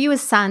 I'll give you a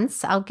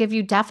sense. I'll give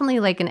you definitely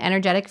like an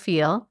energetic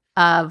feel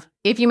of,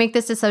 if you make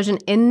this decision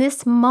in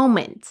this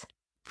moment.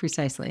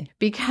 Precisely.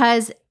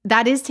 Because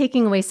that is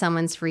taking away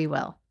someone's free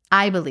will,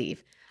 I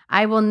believe.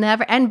 I will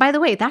never, and by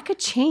the way, that could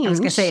change. I was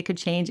going to say it could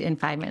change in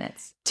 5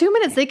 minutes. 2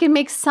 minutes, they can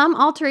make some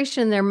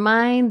alteration in their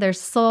mind, their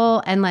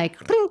soul, and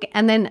like, blink,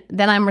 and then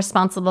I'm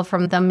responsible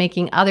for them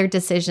making other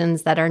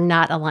decisions that are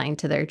not aligned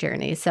to their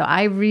journey. So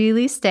I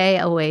really stay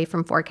away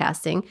from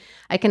forecasting.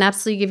 I can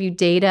absolutely give you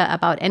data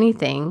about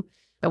anything,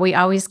 but we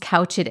always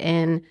couch it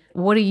in,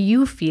 what are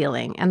you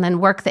feeling? And then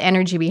work the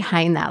energy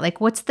behind that.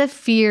 Like, what's the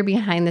fear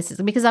behind this?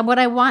 Because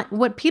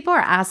what people are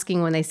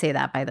asking when they say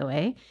that, by the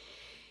way,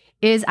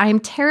 is I'm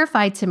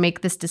terrified to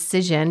make this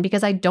decision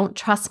because I don't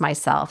trust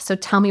myself. So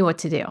tell me what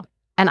to do.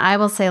 And I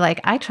will say,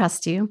 like, I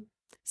trust you.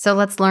 So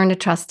let's learn to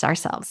trust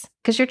ourselves,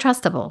 because you're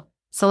trustable.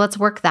 So let's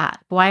work that.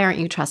 Why aren't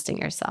you trusting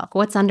yourself?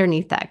 What's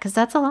underneath that? Because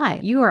that's a lie.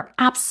 You are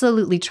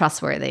absolutely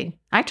trustworthy.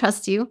 I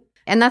trust you.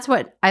 And that's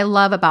what I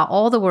love about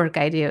all the work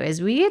I do,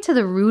 is we get to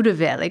the root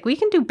of it. Like, we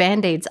can do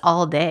Band-Aids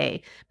all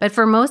day, but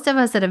for most of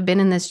us that have been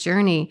in this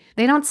journey,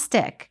 they don't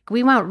stick.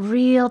 We want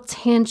real,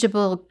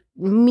 tangible,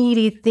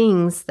 meaty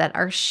things that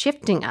are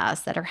shifting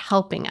us, that are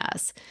helping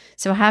us.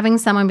 So having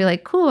someone be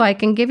like, cool, I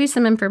can give you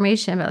some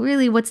information, but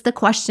really, what's the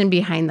question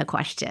behind the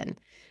question,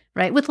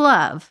 right? With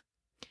love.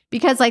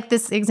 Because like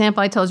this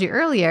example I told you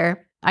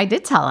earlier, I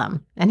did tell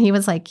him, and he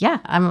was like, yeah,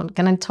 I'm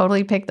going to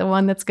totally pick the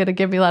one that's going to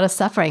give me a lot of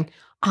suffering.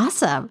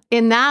 Awesome.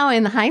 And now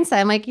in hindsight,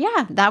 I'm like,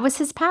 yeah, that was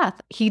his path.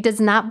 He does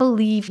not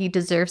believe he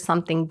deserves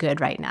something good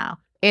right now.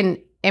 And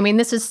I mean,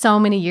 this was so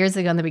many years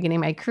ago in the beginning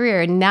of my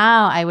career. And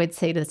now I would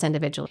say to this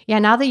individual, yeah,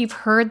 now that you've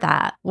heard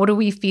that, what are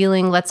we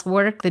feeling? Let's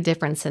work the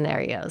different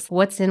scenarios.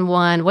 What's in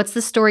one? What's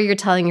the story you're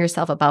telling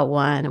yourself about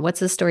one?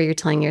 What's the story you're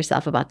telling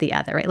yourself about the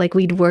other, right? Like,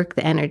 we'd work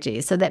the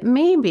energy so that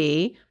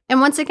maybe, and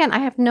once again, I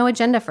have no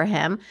agenda for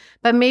him,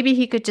 but maybe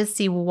he could just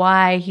see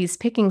why he's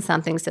picking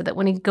something so that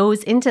when he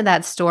goes into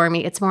that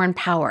stormy, it's more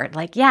empowered.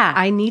 Like, yeah,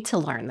 I need to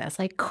learn this.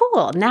 Like,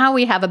 cool. Now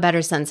we have a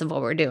better sense of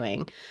what we're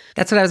doing.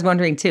 That's what I was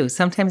wondering too.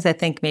 Sometimes I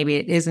think maybe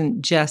it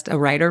isn't just a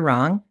right or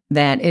wrong,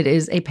 that it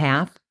is a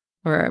path,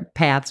 or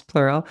paths,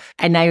 plural.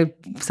 And I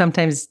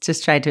sometimes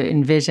just try to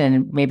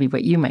envision maybe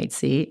what you might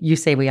see. You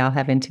say we all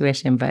have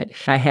intuition, but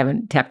I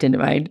haven't tapped into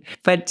mine.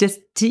 But just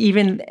to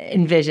even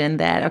envision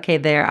that, okay,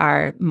 there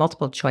are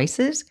multiple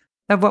choices,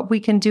 of what we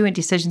can do and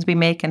decisions we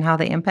make and how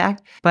they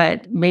impact.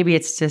 But maybe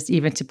it's just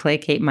even to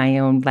placate my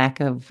own lack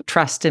of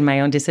trust in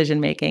my own decision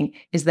making,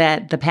 is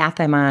that the path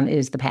I'm on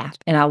is the path.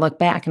 And I'll look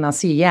back and I'll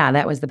see, yeah,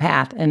 that was the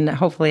path. And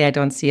hopefully I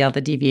don't see all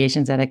the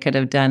deviations that I could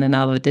have done and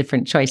all the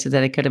different choices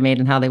that I could have made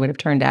and how they would have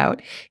turned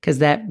out, because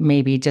that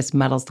maybe just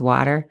muddles the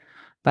water.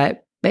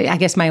 But I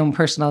guess my own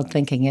personal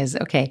thinking is,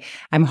 okay,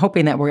 I'm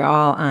hoping that we're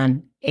all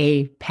on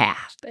a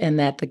path and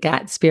that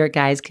the spirit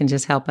guides can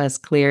just help us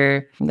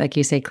clear, like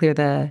you say, clear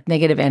the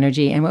negative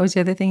energy. And what was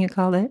the other thing you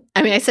called it?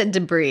 I mean, I said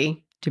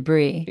debris.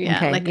 Debris. Yeah,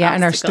 okay. like yeah,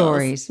 and our obstacles.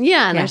 stories.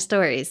 Yeah, and our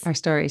stories. Our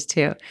stories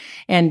too.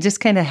 And just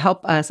kind of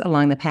help us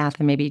along the path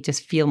and maybe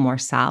just feel more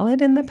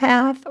solid in the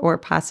path, or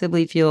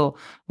possibly feel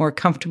more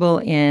comfortable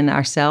in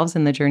ourselves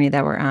and the journey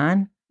that we're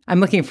on. I'm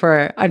looking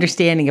for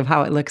understanding of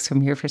how it looks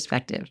from your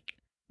perspective.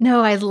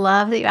 No, I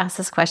love that you asked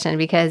this question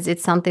because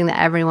it's something that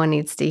everyone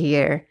needs to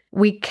hear.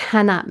 We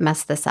cannot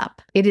mess this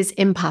up. It is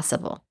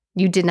impossible.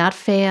 You did not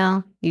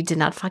fail. You did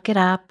not fuck it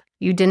up.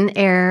 You didn't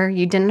err.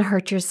 You didn't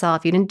hurt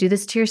yourself. You didn't do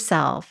this to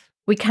yourself.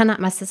 We cannot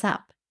mess this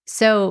up.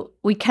 So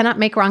we cannot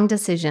make wrong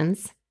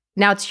decisions.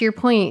 Now, to your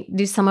point,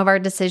 do some of our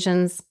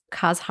decisions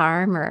cause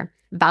harm or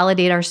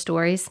validate our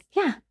stories?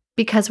 Yeah,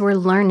 because we're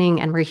learning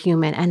and we're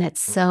human, and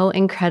it's so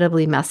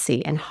incredibly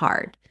messy and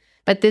hard.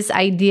 But this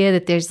idea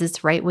that there's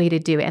this right way to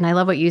do it, and I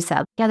love what you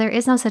said. Yeah, there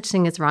is no such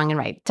thing as wrong and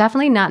right.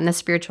 Definitely not in the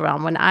spiritual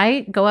realm. When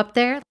I go up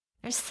there,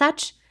 there's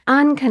such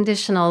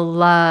unconditional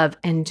love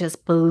and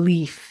just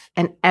belief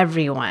in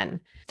everyone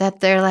that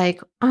they're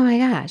like, oh my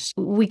gosh,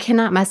 we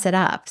cannot mess it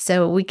up.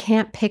 So we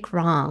can't pick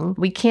wrong.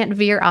 We can't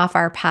veer off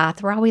our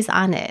path. We're always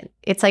on it.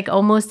 It's like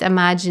almost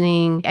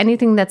imagining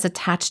anything that's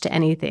attached to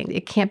anything.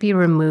 It can't be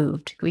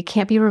removed. We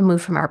can't be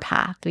removed from our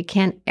path. We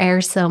can't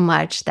err so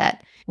much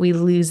that we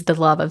lose the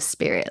love of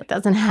spirit. It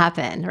doesn't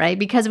happen, right?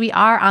 Because we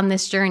are on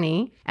this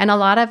journey. And a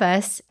lot of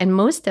us, and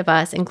most of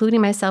us,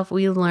 including myself,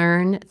 we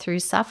learn through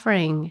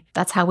suffering.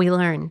 That's how we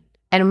learn.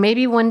 And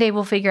maybe one day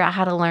we'll figure out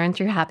how to learn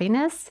through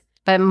happiness.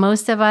 But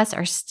most of us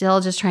are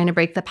still just trying to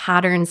break the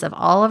patterns of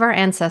all of our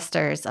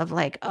ancestors of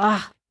like,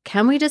 oh,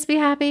 can we just be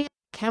happy?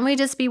 Can we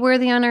just be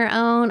worthy on our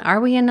own? Are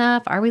we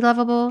enough? Are we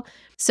lovable?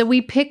 So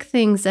we pick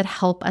things that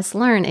help us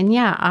learn. And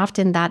yeah,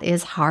 often that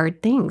is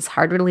hard things,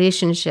 hard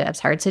relationships,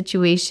 hard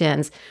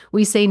situations.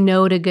 We say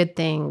no to good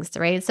things,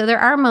 right? So there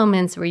are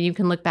moments where you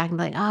can look back and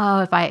be like,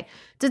 oh, if I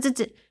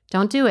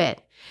don't do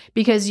it,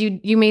 because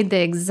you made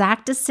the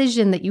exact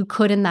decision that you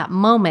could in that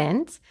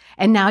moment.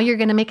 And now you're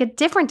going to make a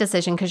different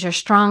decision because you're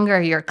stronger,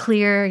 you're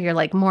clear, you're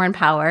like more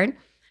empowered.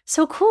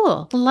 So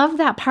cool. Love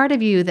that part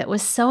of you that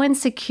was so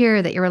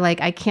insecure that you were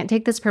like, I can't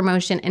take this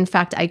promotion. In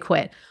fact, I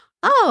quit.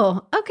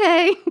 Oh,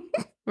 okay.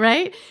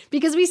 Right?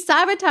 Because we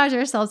sabotage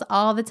ourselves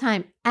all the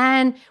time.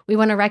 And we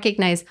want to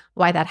recognize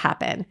why that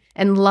happened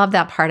and love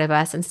that part of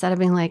us instead of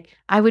being like,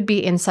 I would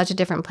be in such a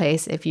different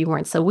place if you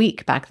weren't so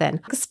weak back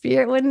then.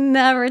 Spirit would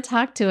never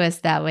talk to us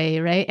that way,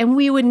 right? And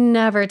we would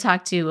never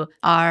talk to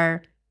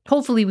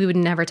hopefully we would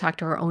never talk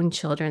to our own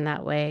children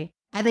that way.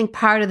 I think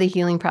part of the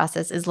healing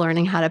process is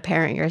learning how to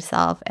parent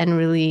yourself and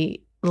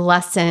really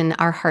lessen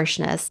our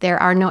harshness. There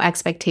are no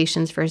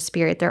expectations for a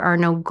spirit. There are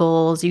no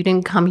goals. You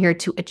didn't come here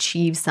to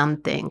achieve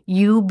something.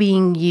 You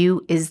being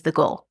you is the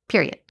goal,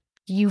 period.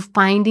 You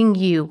finding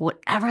you,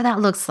 whatever that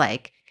looks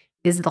like,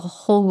 is the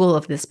whole goal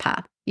of this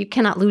path. You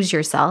cannot lose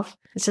yourself.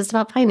 It's just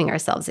about finding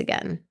ourselves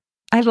again.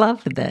 I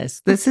love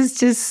this. This is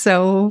just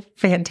so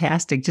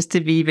fantastic just to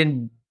be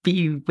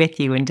with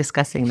you and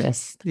discussing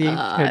this.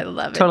 I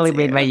love it. Totally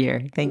made my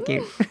year. Thank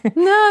you.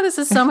 No, this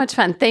is so much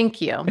fun.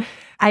 Thank you.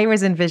 I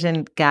always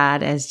envisioned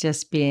God as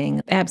just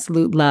being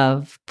absolute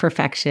love,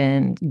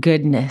 perfection,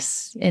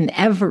 goodness in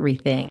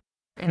everything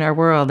in our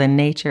world and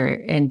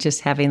nature, and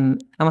just having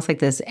almost like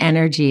this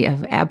energy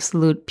of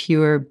absolute,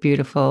 pure,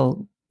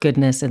 beautiful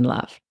goodness and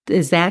love.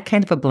 Is that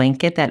kind of a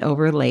blanket that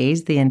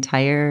overlays the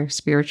entire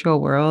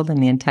spiritual world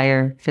and the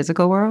entire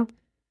physical world?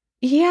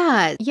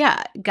 Yeah.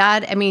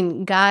 God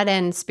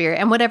and spirit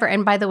and whatever.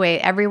 And by the way,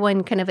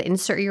 everyone kind of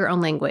insert your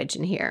own language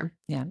in here.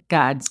 Yeah.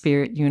 God,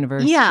 spirit,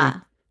 universe. Yeah.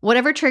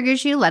 Whatever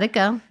triggers you, let it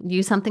go.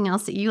 Use something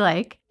else that you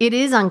like. It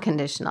is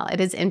unconditional. It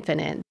is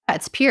infinite.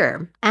 It's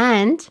pure.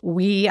 And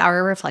we are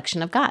a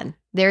reflection of God.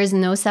 There is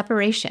no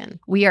separation.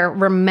 We are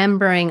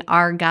remembering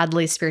our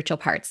godly spiritual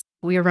parts.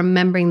 We are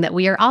remembering that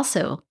we are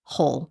also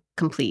whole,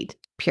 complete,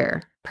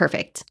 pure,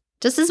 perfect,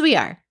 just as we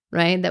are,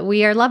 right? That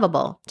we are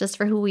lovable just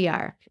for who we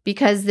are.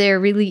 Because there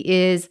really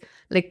is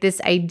like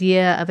this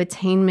idea of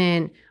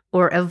attainment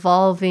or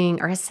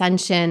evolving or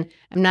ascension.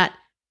 I'm not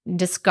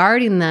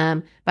discarding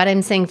them, but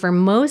I'm saying for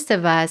most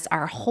of us,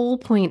 our whole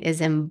point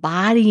is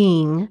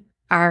embodying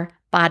our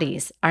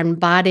bodies,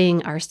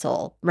 embodying our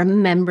soul,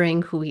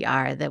 remembering who we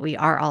are, that we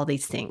are all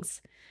these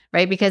things,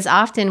 right? Because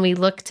often we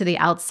look to the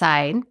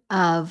outside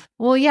of,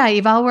 well, yeah,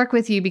 Eva, I'll work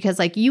with you because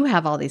like you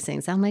have all these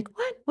things. I'm like,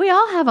 what? We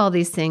all have all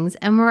these things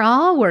and we're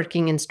all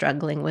working and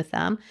struggling with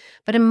them.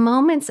 But in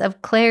moments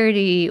of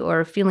clarity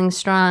or feeling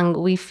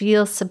strong, we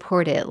feel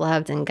supported,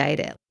 loved, and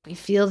guided. We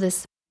feel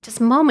this just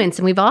moments,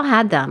 and we've all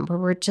had them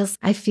where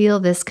I feel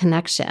this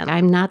connection.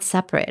 I'm not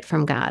separate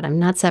from God. I'm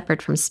not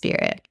separate from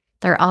Spirit.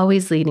 They're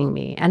always leading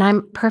me, and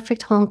I'm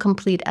perfect, whole, and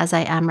complete as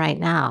I am right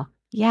now.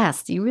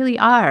 Yes, you really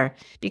are,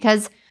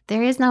 because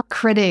there is no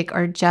critic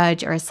or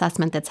judge or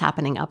assessment that's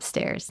happening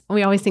upstairs.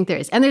 We always think there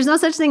is, and there's no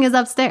such thing as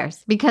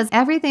upstairs, because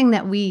everything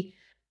that we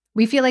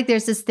feel like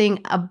there's this thing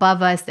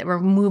above us that we're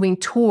moving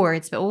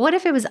towards, but what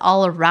if it was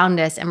all around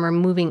us and we're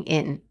moving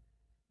in?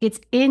 It's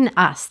in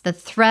us, the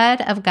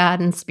thread of God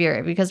and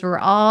Spirit, because we're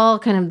all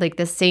kind of like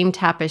the same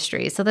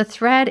tapestry. So the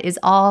thread is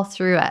all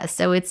through us.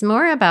 So it's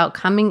more about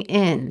coming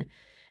in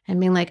and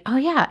being like, oh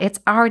yeah, it's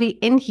already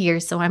in here.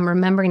 So I'm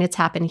remembering to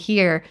tap in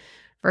here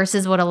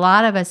versus what a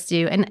lot of us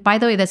do. And by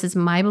the way, this is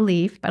my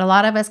belief, but a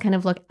lot of us kind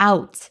of look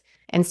out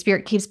and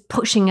Spirit keeps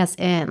pushing us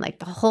in. Like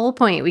the whole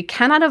point, we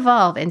cannot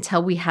evolve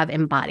until we have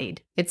embodied.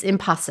 It's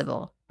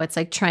impossible. It's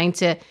like trying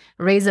to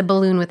raise a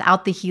balloon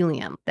without the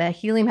helium. The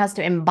helium has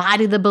to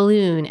embody the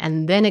balloon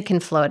and then it can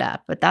float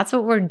up. But that's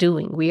what we're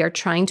doing. We are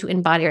trying to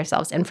embody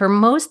ourselves. And for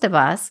most of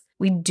us,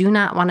 we do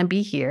not want to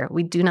be here.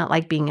 We do not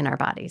like being in our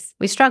bodies.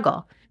 We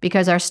struggle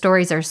because our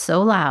stories are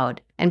so loud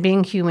and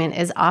being human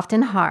is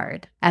often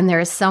hard. And there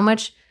is so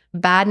much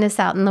badness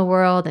out in the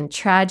world and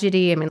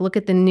tragedy. I mean, look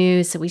at the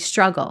news. So we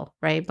struggle,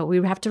 right? But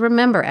we have to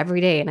remember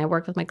every day. And I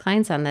work with my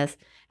clients on this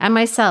and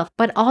myself.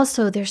 But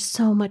also there's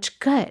so much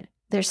good.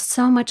 There's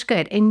so much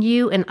good in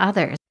you and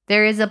others.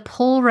 There is a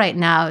pull right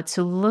now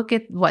to look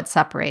at what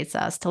separates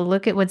us, to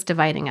look at what's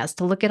dividing us,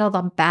 to look at all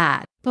the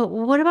bad. But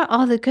what about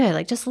all the good?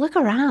 Like, just look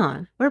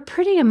around. We're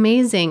pretty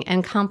amazing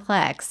and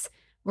complex.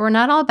 We're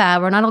not all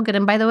bad. We're not all good.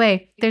 And by the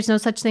way, there's no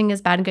such thing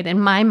as bad and good in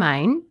my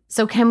mind.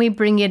 So can we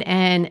bring it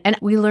in? And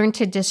we learn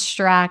to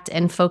distract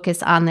and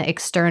focus on the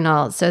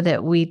external so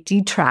that we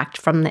detract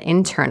from the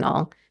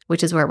internal,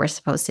 which is where we're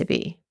supposed to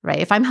be, right?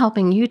 If I'm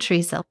helping you,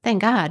 Teresa,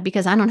 thank God,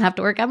 because I don't have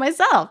to work on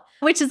myself,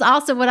 which is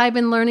also what I've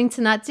been learning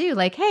to not do.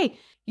 Like, hey,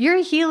 you're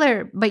a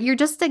healer, but you're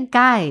just a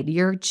guide.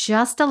 You're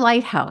just a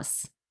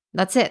lighthouse.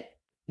 That's it.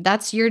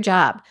 That's your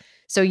job.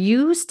 So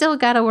you still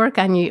got to work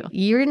on you.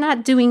 You're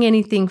not doing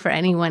anything for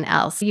anyone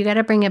else. You got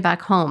to bring it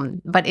back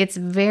home. But it's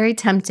very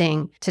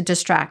tempting to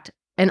distract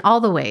in all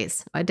the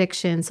ways: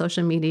 addiction,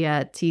 social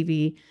media,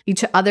 TV,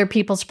 each other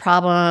people's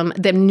problem,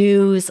 the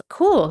news.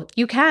 Cool,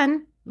 you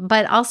can.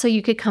 But also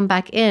you could come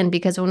back in,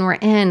 because when we're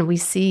in, we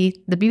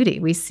see the beauty.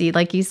 We see,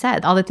 like you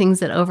said, all the things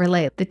that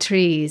overlay, the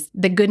trees,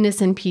 the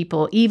goodness in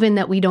people, even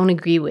that we don't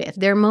agree with.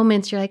 There are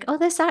moments you're like, oh,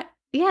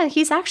 yeah,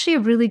 he's actually a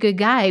really good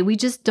guy. We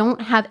just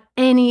don't have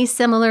any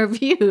similar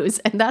views,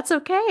 and that's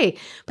okay.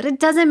 But it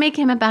doesn't make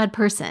him a bad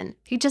person.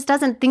 He just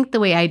doesn't think the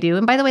way I do.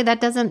 And by the way,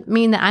 that doesn't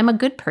mean that I'm a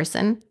good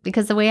person,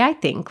 because the way I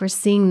think, we're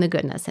seeing the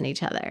goodness in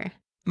each other.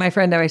 My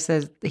friend always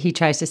says he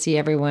tries to see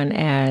everyone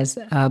as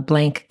a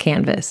blank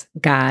canvas: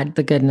 God,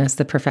 the goodness,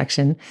 the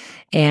perfection,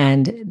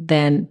 and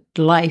then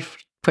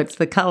life puts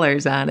the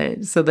colors on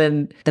it. So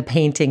then the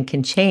painting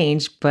can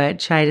change, but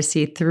try to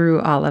see through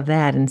all of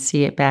that and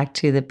see it back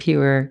to the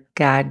pure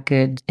God,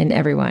 good in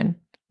everyone.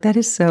 That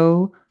is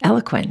so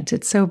eloquent.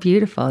 It's so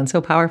beautiful and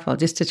so powerful,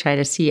 just to try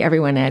to see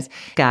everyone as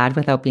God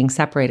without being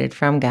separated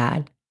from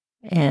God,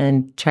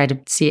 and try to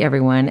see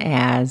everyone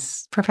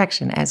as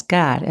perfection, as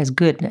God, as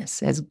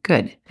goodness, as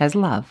good, as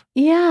love.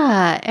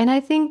 Yeah. And I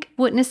think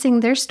witnessing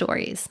their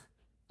stories,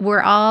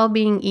 we're all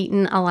being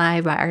eaten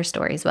alive by our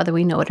stories, whether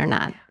we know it or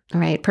not,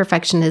 right?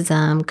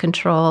 Perfectionism,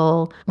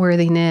 control,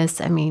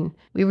 worthiness. I mean,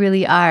 we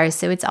really are.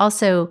 So it's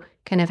also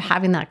kind of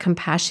having that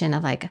compassion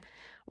of like,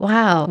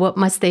 wow, what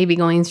must they be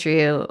going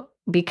through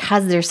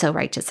because they're so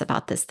righteous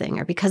about this thing,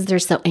 or because they're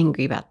so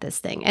angry about this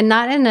thing. And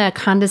not in a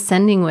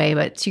condescending way,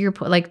 but to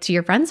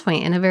your friend's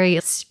point, in a very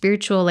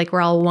spiritual, like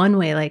we're all one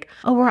way, like,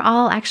 oh, we're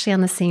all actually on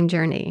the same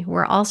journey.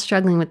 We're all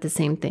struggling with the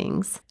same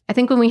things. I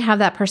think when we have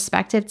that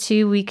perspective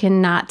too, we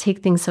can not take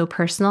things so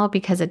personal,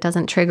 because it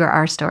doesn't trigger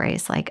our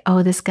stories. Like,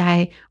 oh, this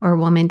guy or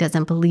woman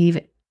doesn't believe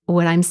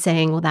what I'm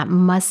saying. Well, that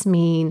must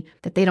mean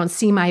that they don't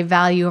see my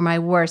value or my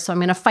worth. So I'm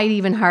going to fight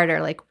even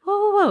harder. Like,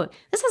 whoa,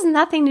 this has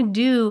nothing to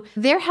do.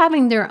 They're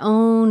having their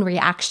own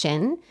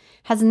reaction,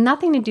 has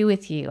nothing to do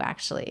with you,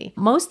 actually.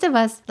 Most of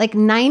us, like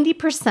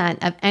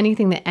 90% of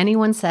anything that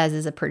anyone says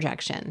is a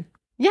projection.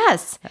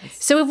 Yes.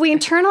 So if we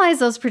internalize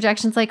those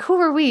projections, like, who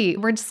are we?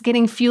 We're just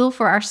getting fuel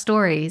for our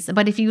stories.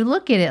 But if you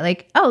look at it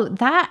like, oh,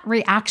 that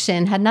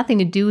reaction had nothing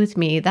to do with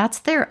me. That's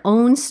their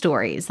own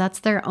stories. That's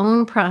their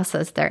own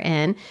process they're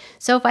in.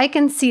 So if I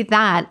can see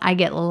that, I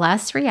get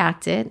less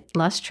reacted,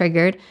 less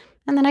triggered,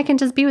 and then I can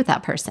just be with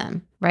that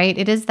person, right?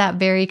 It is that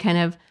very kind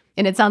of,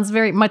 and it sounds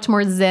very much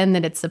more zen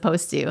than it's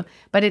supposed to,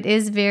 but it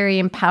is very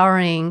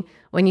empowering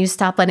when you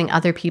stop letting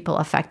other people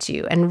affect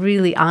you and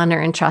really honor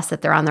and trust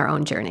that they're on their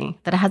own journey,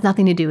 that it has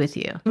nothing to do with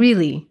you.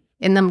 Really,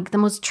 in the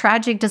most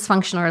tragic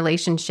dysfunctional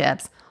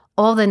relationships,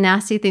 all the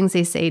nasty things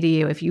they say to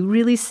you, if you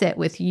really sit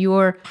with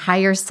your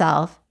higher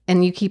self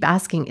and you keep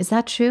asking, is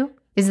that true?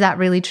 Is that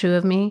really true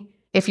of me?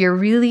 If you're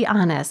really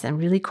honest and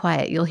really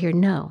quiet, you'll hear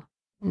no.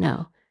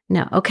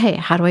 Okay,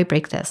 how do I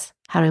break this?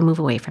 How do I move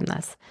away from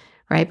this?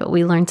 right? But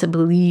we learn to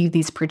believe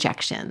these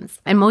projections.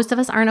 And most of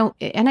us aren't,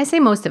 and I say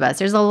most of us,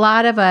 there's a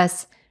lot of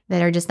us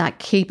that are just not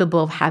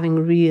capable of having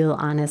real,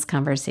 honest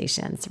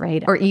conversations,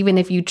 right? Or even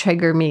if you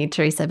trigger me,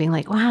 Teresa, being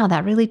like, wow,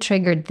 that really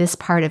triggered this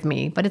part of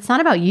me, but it's not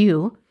about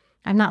you.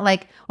 I'm not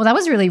like, well, that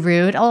was really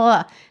rude.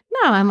 Oh,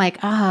 no, I'm like,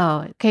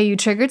 oh, okay, you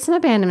triggered some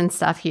abandonment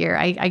stuff here.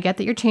 I get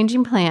that you're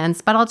changing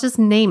plans, but I'll just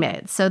name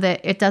it so that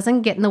it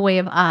doesn't get in the way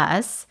of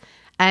us.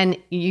 And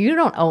you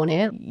don't own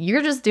it.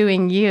 You're just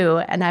doing you.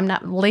 And I'm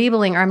not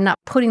labeling, or I'm not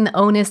putting the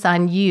onus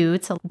on you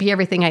to be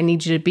everything I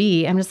need you to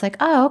be. I'm just like,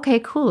 oh,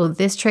 okay, cool.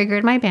 This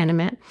triggered my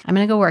abandonment. I'm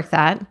going to go work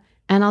that.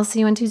 And I'll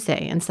see you on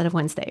Tuesday instead of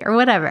Wednesday or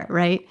whatever,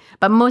 right?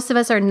 But most of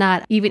us are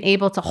not even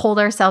able to hold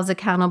ourselves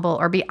accountable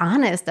or be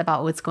honest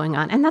about what's going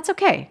on. And that's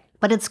okay.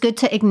 But it's good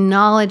to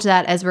acknowledge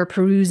that as we're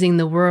perusing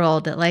the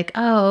world, that like,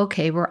 oh,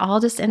 okay, we're all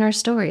just in our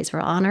stories.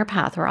 We're all on our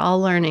path. We're all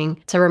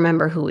learning to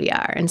remember who we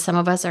are. And some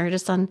of us are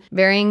just on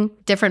varying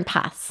different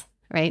paths,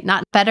 right?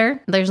 Not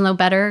better. There's no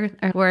better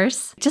or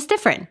worse, just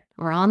different.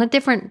 We're all on a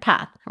different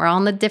path. We're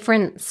all in a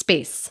different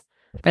space.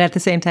 But at the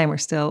same time, we're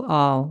still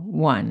all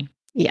one.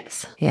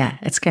 Yes. Yeah,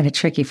 it's kind of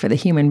tricky for the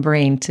human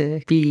brain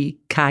to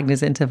be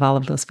cognizant of all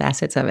of those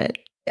facets of it.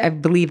 I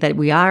believe that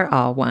we are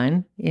all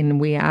one, and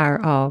we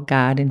are all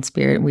God and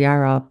spirit. We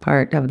are all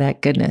part of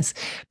that goodness.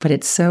 But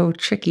it's so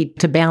tricky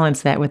to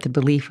balance that with the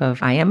belief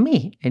of I am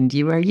me and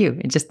you are you,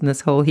 and just in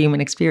this whole human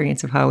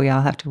experience of how we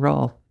all have to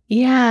roll.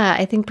 Yeah,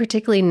 I think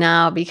particularly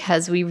now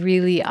because we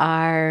really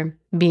are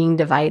being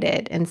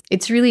divided. And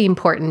it's really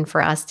important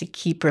for us to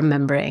keep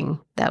remembering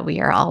that we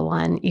are all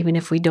one, even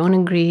if we don't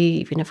agree,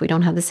 even if we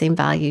don't have the same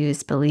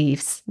values,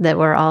 beliefs, that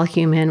we're all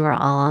human, we're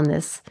all on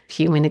this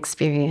human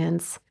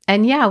experience.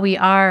 And yeah, we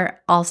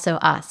are also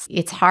us.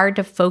 It's hard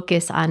to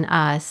focus on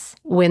us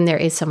when there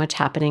is so much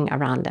happening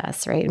around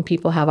us, right? And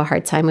people have a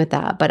hard time with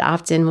that. But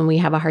often when we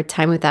have a hard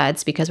time with that,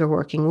 it's because we're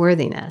working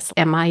worthiness.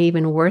 Am I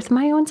even worth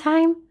my own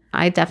time?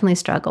 I definitely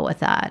struggle with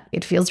that.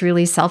 It feels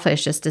really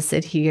selfish just to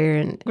sit here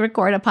and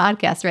record a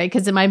podcast, right?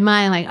 Because in my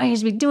mind, like, oh, you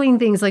should be doing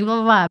things like blah,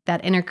 blah, blah.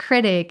 That inner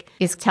critic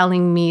is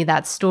telling me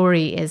that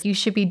story is you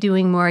should be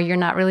doing more. You're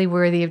not really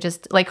worthy of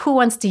just like, who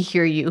wants to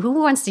hear you? Who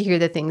wants to hear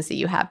the things that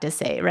you have to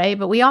say, right?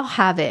 But we all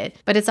have it.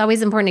 But it's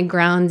always important to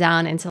ground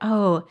down into,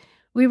 oh,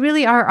 we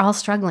really are all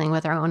struggling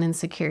with our own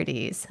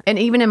insecurities. And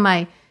even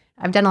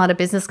I've done a lot of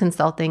business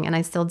consulting and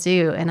I still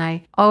do. And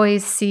I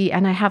always see,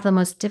 and I have the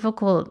most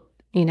difficult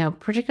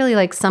particularly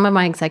like some of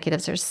my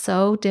executives are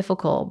so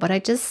difficult, but I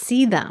just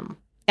see them.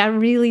 I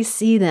really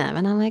see them.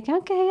 And I'm like,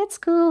 okay, it's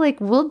cool. Like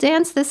we'll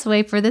dance this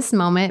way for this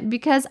moment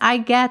because I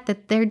get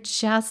that they're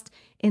just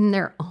in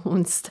their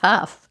own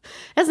stuff.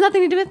 It has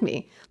nothing to do with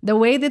me. The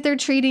way that they're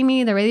treating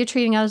me, the way they're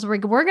treating others, we're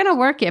going to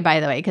work it,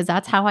 by the way, because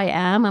that's how I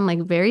am. I'm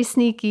like very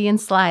sneaky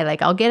and sly.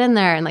 Like I'll get in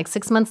there and like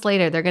 6 months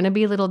later, they're going to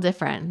be a little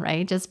different,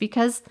 right? Just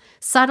because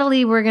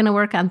subtly we're going to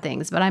work on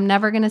things, but I'm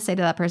never going to say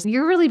to that person,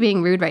 you're really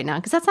being rude right now,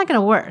 because that's not going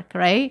to work,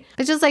 right?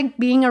 It's just like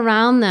being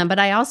around them. But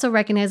I also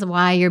recognize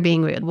why you're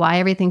being rude, why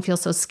everything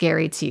feels so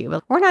scary to you.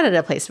 But we're not at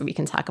a place where we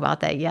can talk about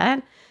that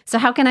yet. So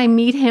how can I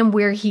meet him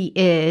where he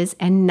is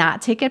and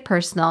not take it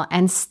personal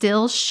and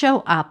still show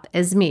up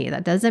as me?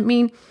 That doesn't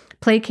mean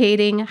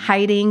placating,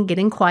 hiding,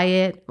 getting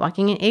quiet,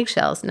 walking in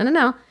eggshells.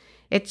 No.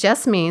 It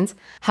just means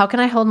how can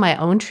I hold my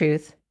own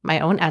truth, my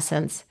own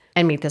essence,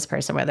 and meet this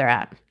person where they're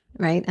at,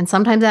 right? And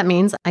sometimes that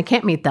means I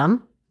can't meet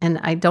them, and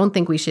I don't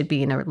think we should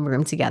be in a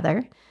room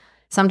together.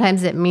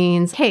 Sometimes it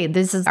means, hey,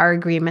 this is our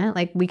agreement.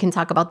 Like we can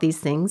talk about these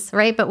things,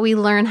 right? But we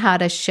learn how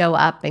to show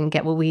up and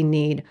get what we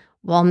need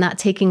while not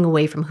taking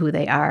away from who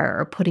they are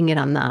or putting it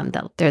on them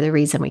that they're the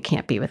reason we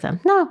can't be with them.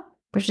 No,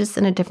 we're just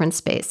in a different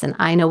space, and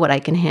I know what I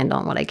can handle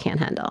and what I can't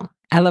handle.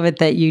 I love it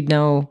that you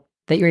know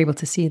that you're able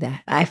to see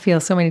that. I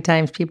feel so many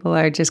times people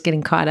are just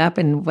getting caught up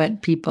in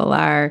what people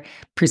are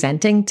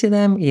presenting to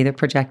them, either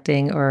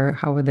projecting or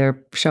how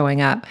they're showing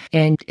up.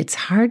 And it's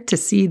hard to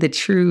see the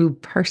true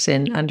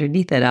person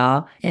underneath it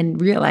all and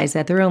realize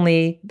that they're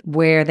only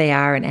where they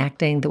are and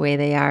acting the way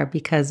they are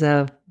because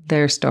of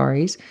their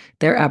stories,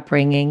 their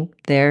upbringing,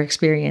 their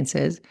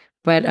experiences.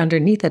 But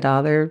underneath it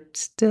all, they're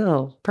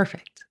still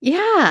perfect.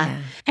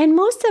 Yeah. And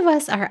most of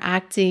us are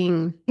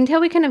acting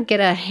until we kind of get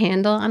a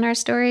handle on our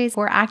stories.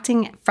 We're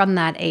acting from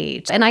that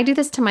age. And I do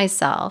this to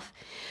myself.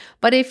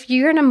 But if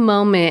you're in a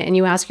moment and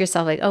you ask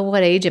yourself like, oh,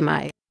 what age am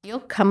I? You'll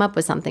come up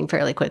with something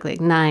fairly quickly,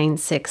 9,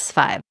 6,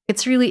 5.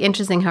 It's really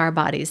interesting how our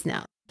bodies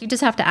know. You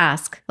just have to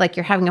ask, like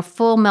you're having a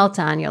full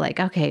meltdown. You're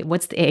like, okay,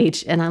 what's the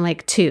age? And I'm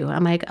like 2.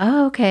 I'm like,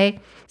 oh, okay.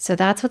 So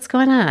that's what's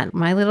going on.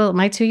 My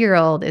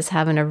 2-year-old is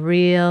having a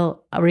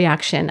real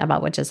reaction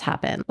about what just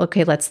happened.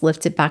 Okay, let's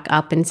lift it back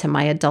up into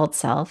my adult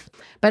self.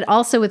 But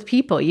also with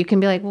people, you can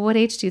be like, well, what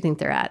age do you think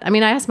they're at? I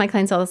mean, I ask my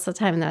clients all this the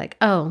time and they're like,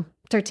 oh,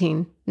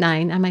 13,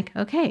 9. I'm like,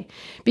 okay.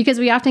 Because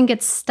we often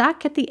get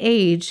stuck at the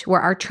age where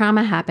our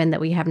trauma happened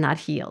that we have not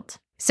healed.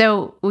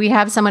 So we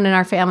have someone in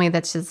our family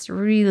that's just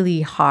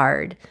really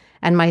hard.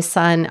 And my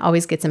son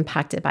always gets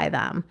impacted by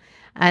them.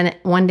 And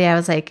one day I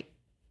was like,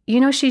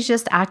 she's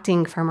just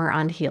acting from her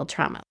unhealed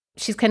trauma.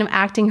 She's kind of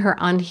acting her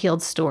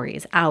unhealed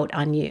stories out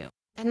on you.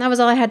 And that was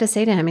all I had to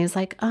say to him. He was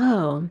like,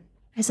 oh,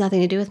 it has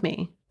nothing to do with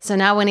me. So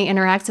now when he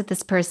interacts with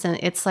this person,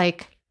 it's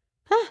like,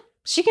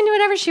 she can do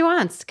whatever she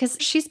wants because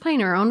she's playing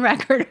her own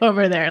record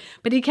over there.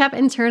 But he kept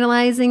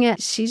internalizing it.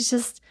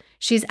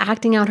 She's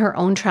acting out her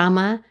own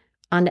trauma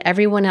on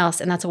everyone else.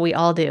 And that's what we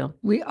all do.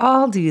 We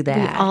all do that.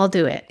 We all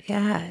do it.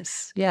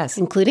 Yes.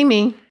 Including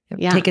me.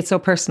 Yeah. Take it so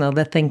personal,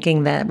 the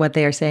thinking that what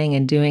they are saying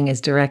and doing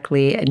is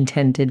directly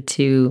intended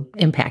to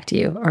impact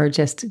you, or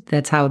just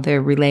that's how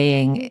they're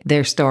relaying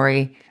their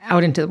story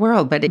out into the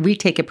world. But we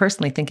take it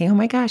personally, thinking, oh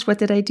my gosh, what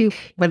did I do?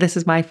 Well, this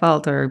is my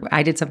fault, or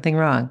I did something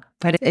wrong.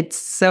 But it's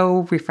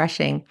so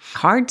refreshing,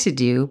 hard to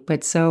do,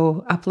 but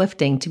so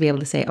uplifting to be able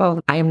to say, oh,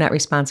 I am not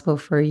responsible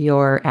for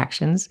your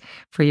actions,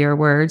 for your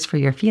words, for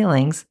your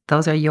feelings.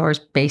 Those are yours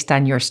based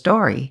on your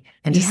story.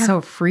 And just so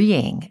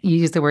freeing. You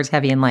use the words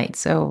heavy and light,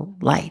 so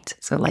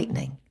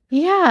lightening.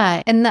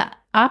 Yeah. And the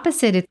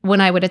opposite is when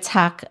I would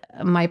attack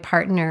my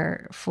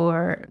partner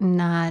for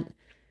not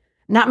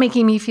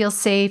making me feel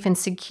safe and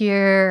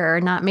secure, or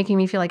not making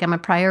me feel like I'm a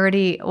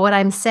priority. What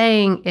I'm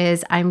saying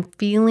is I'm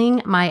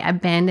feeling my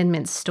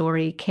abandonment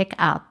story kick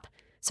up.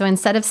 So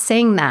instead of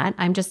saying that,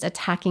 I'm just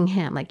attacking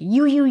him like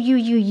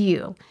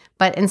you.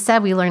 But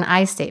instead we learn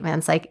I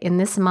statements like, in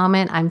this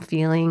moment, I'm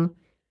feeling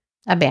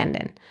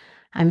abandoned.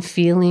 I'm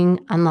feeling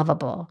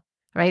unlovable,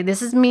 right?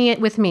 This is me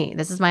with me.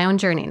 This is my own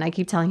journey. And I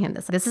keep telling him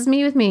this. This is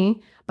me with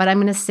me, but I'm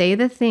going to say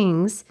the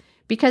things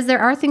because there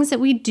are things that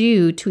we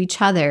do to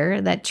each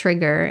other that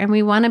trigger, and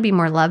we want to be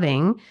more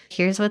loving.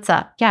 Here's what's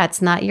up. Yeah,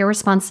 it's not your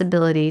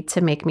responsibility to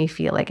make me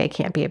feel like I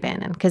can't be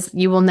abandoned, because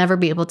you will never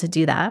be able to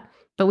do that.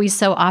 But we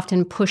so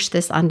often push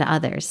this onto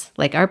others,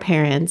 like our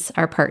parents,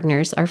 our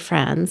partners, our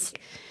friends.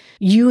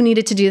 You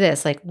needed to do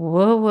this. Like,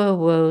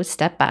 whoa,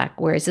 step back.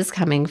 Where is this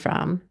coming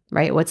from?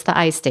 Right? What's the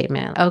I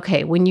statement?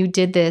 Okay, when you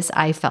did this,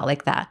 I felt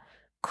like that.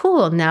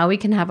 Cool, now we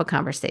can have a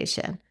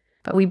conversation.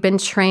 But we've been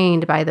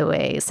trained, by the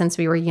way, since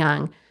we were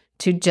young,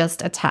 to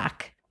just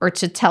attack or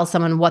to tell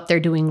someone what they're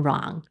doing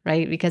wrong,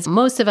 right? Because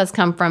most of us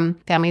come from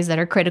families that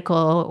are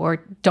critical or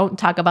don't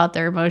talk about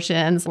their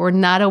emotions or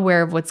not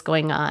aware of what's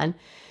going on.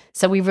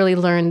 So we've really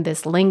learned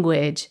this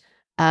language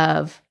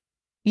of,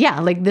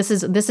 like this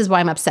is why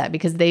I'm upset,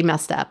 because they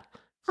messed up.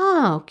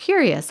 Oh,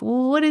 curious.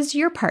 What is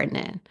your part in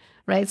it?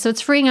 Right? So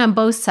it's freeing on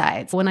both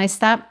sides. When I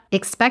stop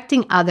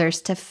expecting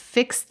others to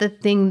fix the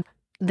thing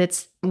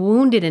that's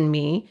wounded in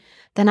me,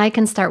 then I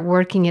can start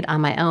working it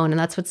on my own. And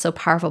that's what's so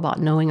powerful about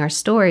knowing our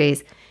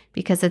stories,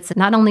 because it's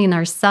not only in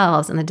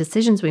ourselves and the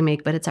decisions we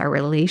make, but it's our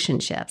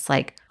relationships.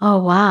 Like,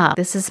 oh, wow,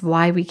 this is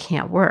why we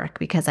can't work,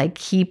 because I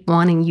keep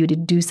wanting you to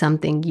do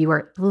something you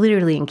are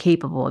literally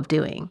incapable of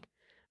doing,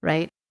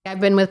 right? I've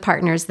been with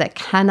partners that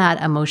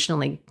cannot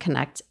emotionally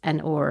connect and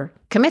or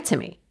commit to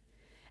me.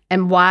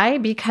 And why?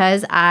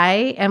 Because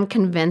I am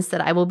convinced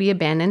that I will be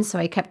abandoned. So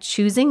I kept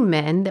choosing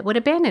men that would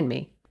abandon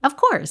me. Of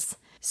course.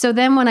 So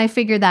then when I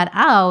figured that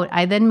out,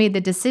 I then made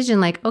the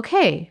decision like,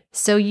 okay,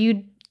 so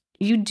you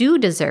do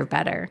deserve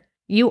better.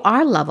 You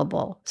are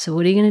lovable. So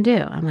what are you going to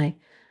do? I'm like,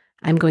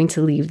 I'm going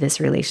to leave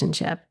this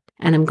relationship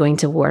and I'm going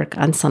to work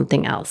on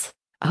something else.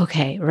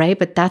 Okay, right?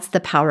 But that's the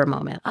power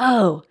moment.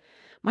 Oh,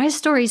 my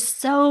story's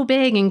so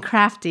big and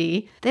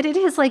crafty that it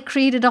has like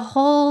created a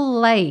whole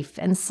life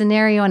and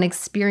scenario and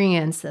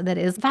experience that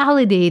is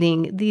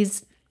validating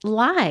these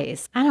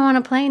lies. I don't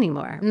want to play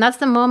anymore. And that's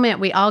the moment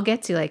we all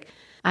get to, like,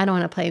 I don't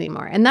want to play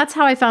anymore. And that's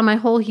how I found my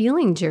whole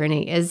healing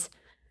journey. Is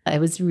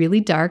it was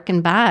really dark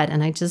and bad.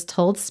 And I just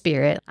told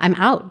Spirit, I'm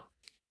out.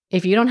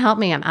 If you don't help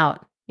me, I'm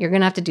out. You're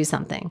going to have to do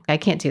something. I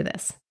can't do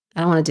this.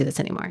 I don't want to do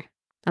this anymore.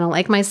 I don't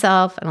like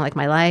myself. I don't like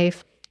my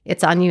life.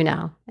 It's on you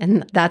now.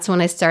 And that's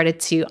when I started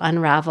to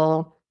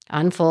unravel,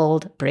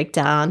 unfold, break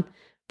down.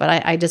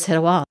 But I just hit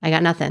a wall. I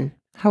got nothing.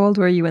 How old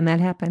were you when that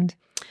happened?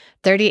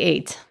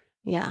 38.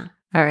 Yeah.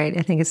 All right.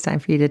 I think it's time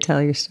for you to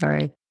tell your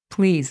story.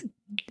 Please,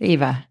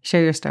 Eva,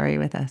 share your story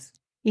with us.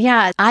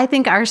 Yeah, I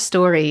think our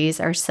stories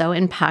are so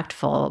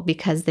impactful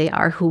because they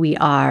are who we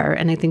are.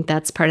 And I think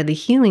that's part of the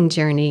healing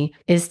journey,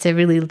 is to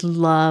really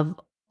love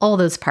all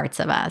those parts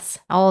of us,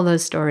 all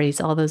those stories,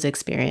 all those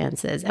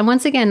experiences. And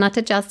once again, not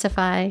to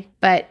justify,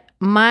 but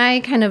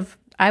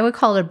I would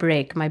call it a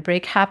break. My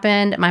break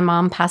happened. My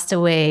mom passed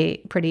away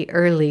pretty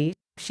early.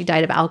 She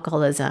died of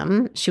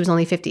alcoholism. She was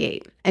only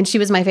 58. And she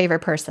was my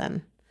favorite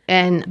person.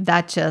 And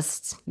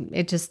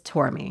it just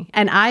tore me.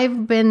 And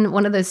I've been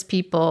one of those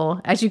people,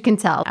 as you can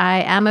tell,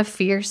 I am a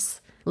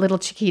fierce little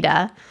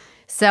Chiquita.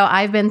 So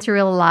I've been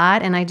through a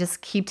lot, and I just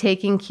keep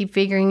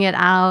figuring it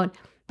out.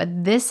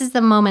 But this is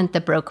the moment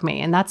that broke me.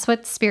 And that's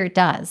what Spirit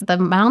does. The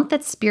amount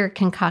that Spirit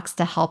concocts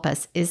to help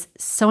us is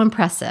so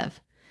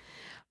impressive.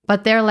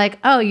 But they're like,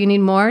 oh, you need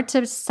more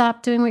to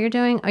stop doing what you're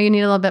doing? Oh, you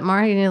need a little bit more?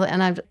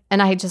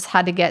 And I just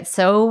had to get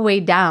so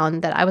weighed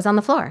down that I was on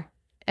the floor.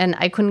 And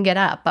I couldn't get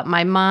up. But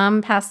my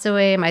mom passed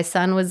away. My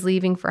son was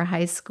leaving for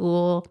high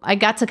school. I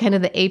got to kind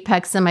of the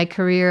apex of my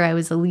career. I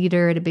was a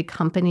leader at a big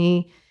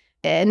company.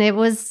 And it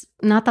was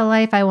not the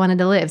life I wanted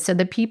to live. So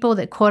the people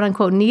that quote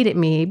unquote needed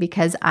me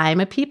because I'm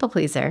a people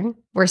pleaser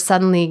were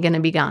suddenly going to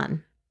be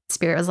gone.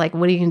 Spirit was like,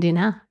 what are you going to do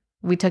now?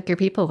 We took your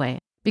people away.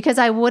 because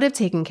I would have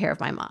taken care of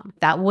my mom.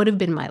 That would have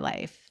been my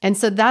life. And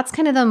so that's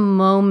kind of the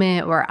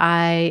moment where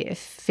I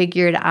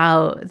figured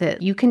out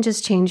that you can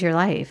just change your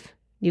life.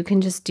 You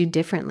can just do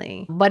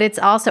differently. But it's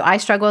also, I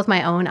struggle with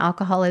my own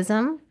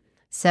alcoholism.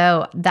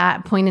 So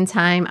that point in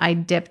time, I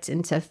dipped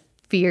into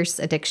fierce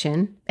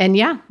addiction. And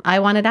yeah, I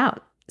wanted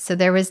out. So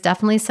there was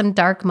definitely some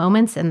dark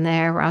moments in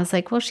there where I was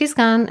like, well, she's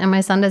gone and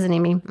my son doesn't need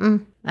me.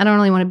 I don't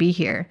really want to be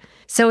here.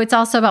 So it's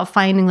also about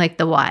finding like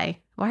the why.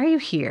 Why are you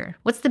here?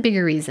 What's the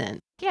bigger reason?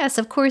 Yes,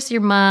 of course,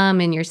 your mom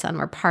and your son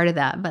were part of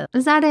that. But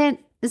is that it?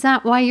 Is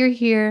that why you're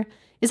here?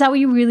 Is that what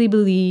you really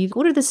believe?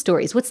 What are the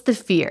stories? What's the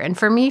fear? And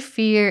for me,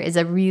 fear is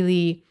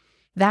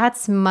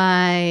that's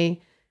my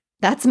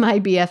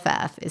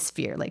BFF is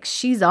fear. Like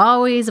she's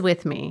always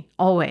with me,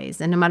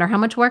 always. And no matter how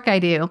much work I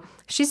do,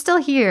 she's still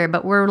here,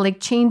 but we're like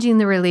changing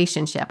the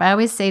relationship. I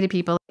always say to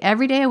people,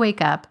 every day I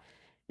wake up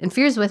and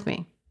fear's with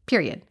me,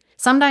 period.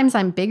 Sometimes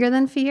I'm bigger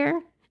than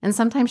fear and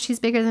sometimes she's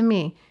bigger than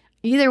me.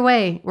 Either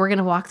way, we're going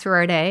to walk through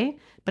our day,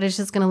 but it's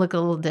just going to look a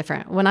little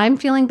different. When I'm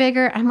feeling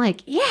bigger, I'm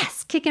like,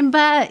 yes, kicking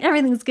butt.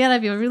 Everything's good. I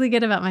feel really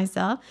good about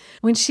myself.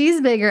 When she's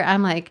bigger,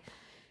 I'm like,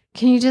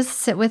 can you just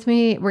sit with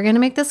me? We're going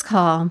to make this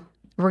call.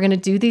 We're going to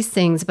do these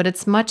things, but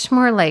it's much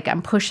more like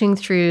I'm pushing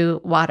through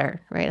water,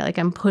 right? Like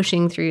I'm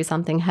pushing through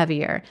something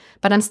heavier,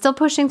 but I'm still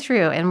pushing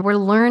through. And we're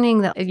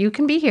learning that you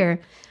can be here,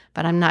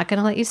 but I'm not going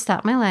to let you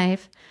stop my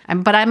life.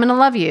 But I'm going to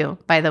love you,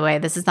 by the way.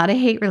 This is not a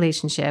hate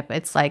relationship.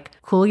 It's like,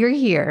 cool, you're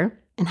here.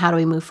 And how do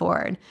we move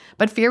forward?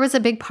 But fear was a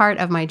big part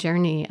of my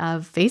journey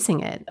of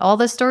facing it. All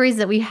the stories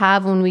that we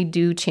have when we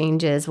do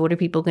changes, what are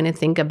people going to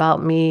think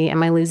about me?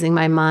 Am I losing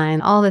my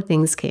mind? All the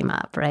things came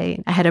up,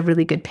 right? I had a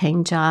really good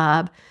paying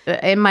job.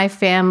 In my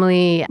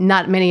family,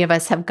 not many of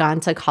us have gone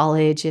to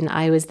college, and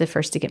I was the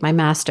first to get my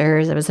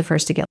master's. I was the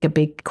first to get a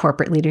big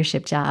corporate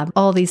leadership job.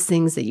 All these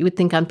things that you would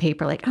think on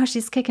paper, like, oh,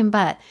 she's kicking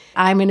butt.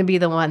 I'm going to be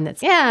the one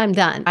that's, yeah, I'm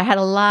done. I had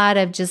a lot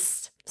of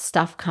just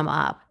stuff come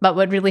up. But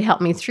what really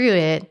helped me through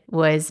it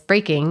was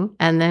breaking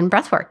and then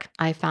breath work.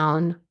 I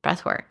found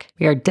breath work.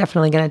 We are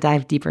definitely going to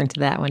dive deeper into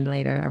that one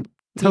later.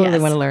 I totally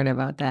want to learn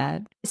about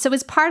that. So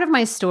as part of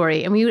my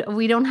story, and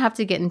we don't have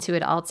to get into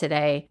it all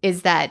today,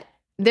 is that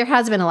there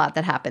has been a lot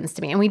that happens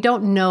to me, and we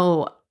don't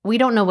know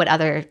what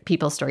other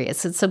people's story is.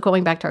 So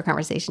going back to our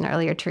conversation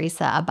earlier,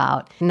 Teresa,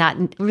 about not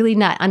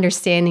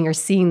understanding or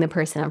seeing the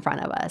person in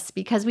front of us,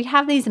 because we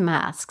have these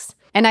masks.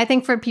 And I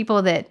think for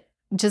people that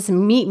just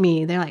meet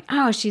me, they're like,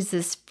 oh, she's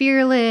this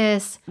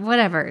fearless,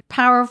 whatever,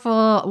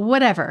 powerful,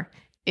 whatever.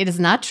 It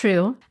is not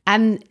true.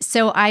 And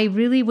so I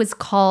really was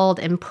called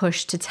and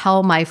pushed to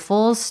tell my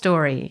full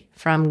story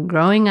from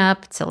growing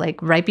up to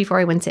like right before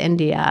I went to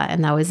India.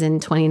 And that was in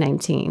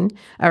 2019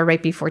 or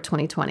right before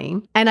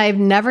 2020. And I've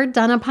never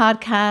done a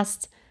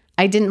podcast.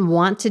 I didn't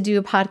want to do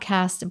a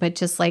podcast, but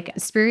just like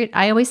spirit,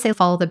 I always say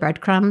follow the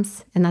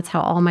breadcrumbs. And that's how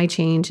all my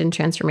change and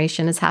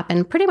transformation has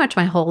happened pretty much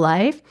my whole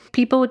life.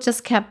 People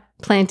just kept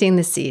planting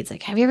the seeds.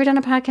 Like, have you ever done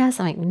a podcast?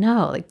 I'm like,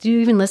 no. Like, do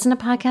you even listen to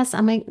podcasts?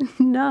 I'm like,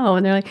 no.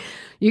 And they're like,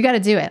 you got to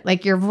do it.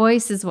 Like, your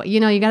voice is what,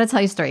 you got to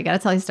tell your story. You got to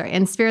tell your story.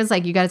 And Spirit's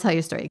like, you got to tell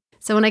your story.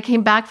 So when I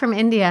came back from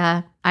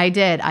India, I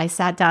did. I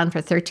sat down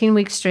for 13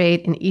 weeks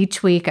straight. And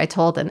each week I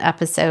told an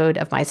episode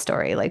of my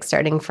story, like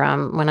starting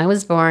from when I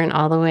was born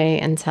all the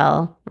way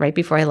until right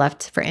before I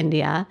left for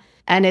India.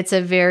 And it's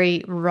a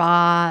very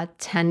raw,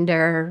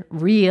 tender,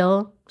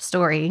 real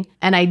story.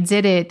 And I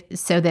did it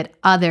so that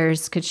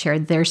others could share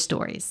their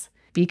stories,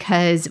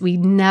 because we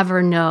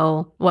never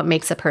know what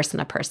makes a person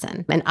a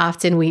person. And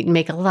often we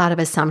make a lot of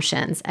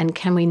assumptions. And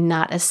can we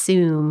not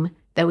assume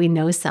that we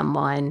know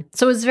someone?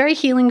 So it was very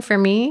healing for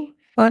me.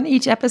 Well, and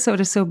each episode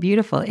is so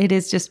beautiful. It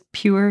is just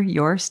pure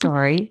your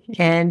story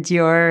and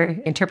your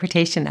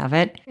interpretation of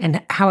it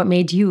and how it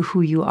made you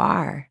who you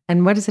are.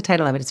 And what is the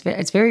title of it?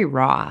 It's very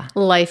raw.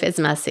 Life is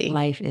messy.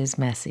 Life is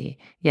messy.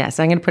 Yes,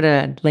 I'm going to put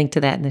a link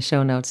to that in the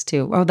show notes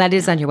too. Oh, that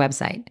is on your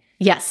website.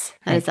 Yes,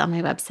 that is on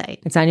my website.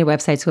 It's on your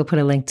website, so we'll put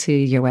a link to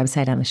your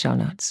website on the show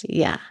notes.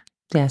 Yeah.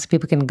 Yeah, so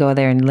people can go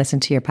there and listen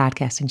to your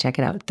podcast and check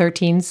it out.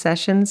 13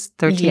 sessions,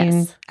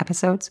 13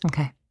 episodes?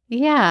 Okay.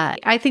 Yeah,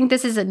 I think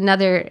this is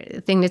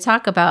another thing to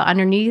talk about.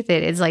 Underneath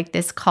it is like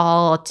this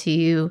call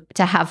to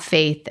have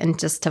faith and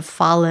just to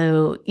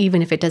follow,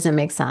 even if it doesn't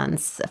make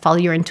sense. Follow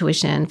your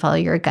intuition, follow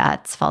your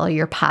guts, follow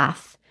your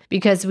path,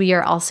 because we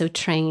are also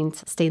trained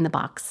to stay in the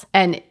box.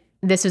 And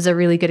this was a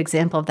really good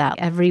example of that.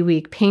 Every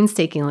week,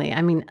 painstakingly,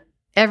 I mean,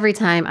 every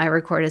time I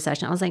record a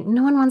session, I was like,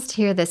 no one wants to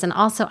hear this. And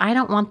also, I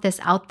don't want this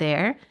out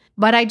there.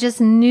 But I just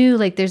knew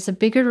like there's a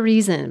bigger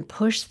reason.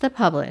 Push the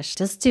publish.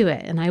 Just do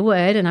it. And I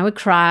would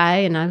cry.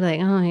 And I'd be like,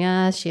 oh my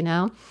gosh,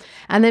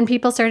 And then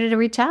people started to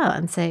reach out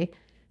and say,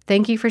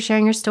 thank you for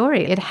sharing your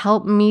story. It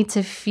helped me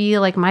to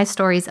feel like my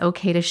story is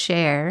okay to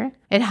share.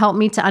 It helped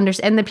me to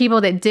understand. And the people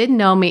that did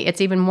know me,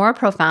 it's even more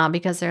profound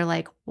because they're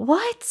like,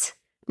 what?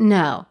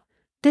 No.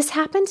 This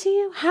happened to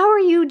you? How are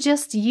you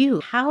just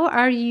you? How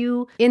are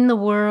you in the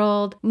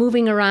world,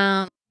 moving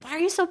around? Why are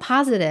you so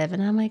positive?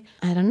 And I'm like,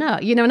 I don't know.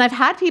 And I've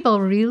had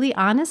people really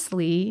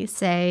honestly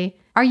say,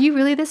 Are you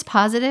really this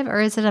positive,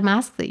 or is it a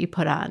mask that you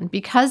put on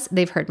because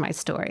they've heard my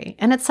story?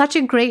 And it's such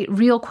a great,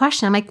 real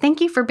question. I'm like,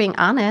 thank you for being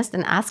honest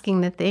and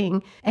asking the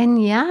thing.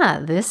 And yeah,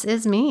 this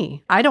is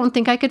me. I don't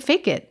think I could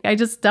fake it. I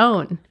just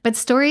don't. But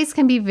stories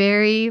can be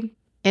very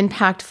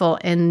impactful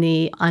in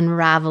the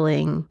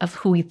unraveling of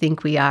who we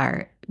think we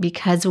are.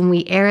 Because when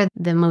we air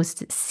the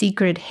most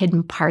secret,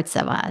 hidden parts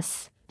of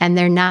us, and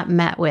they're not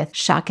met with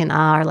shock and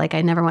awe, or like,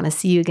 I never want to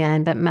see you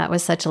again, but met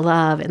with such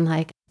love and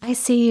like, I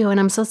see you and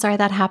I'm so sorry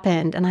that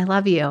happened and I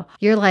love you.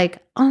 You're like,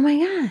 oh my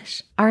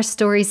gosh, our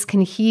stories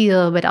can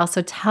heal, but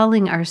also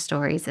telling our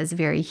stories is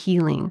very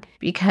healing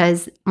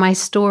because my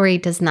story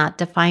does not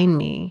define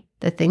me.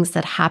 The things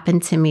that happen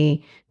to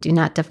me do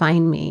not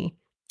define me.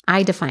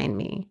 I define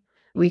me.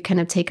 We kind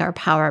of take our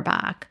power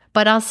back,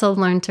 but also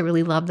learn to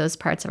really love those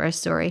parts of our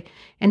story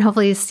and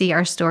hopefully see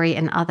our story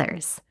in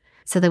others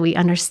so that we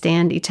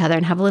understand each other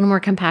and have a little more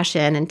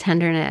compassion and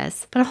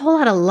tenderness, but a whole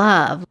lot of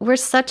love. We're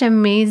such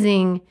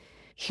amazing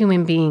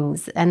human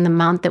beings, and the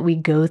amount that we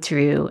go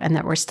through and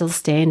that we're still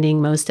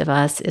standing, most of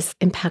us, is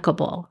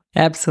impeccable.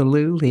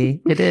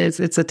 Absolutely. It is.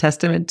 It's a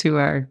testament to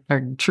our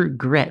true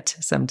grit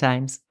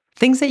sometimes.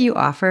 Things that you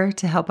offer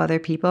to help other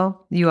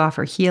people, you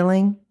offer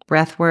healing,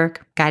 breath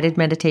work, guided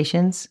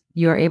meditations.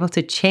 You are able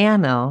to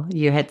channel,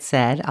 you had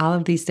said, all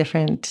of these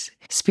different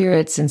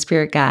spirits and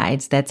spirit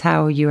guides. That's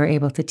how you are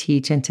able to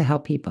teach and to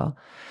help people.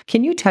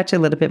 Can you touch a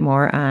little bit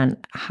more on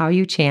how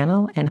you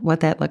channel and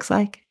what that looks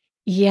like?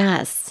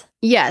 Yes.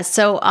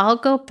 So I'll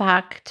go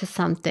back to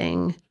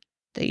something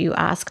that you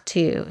asked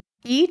too.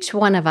 Each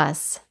one of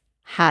us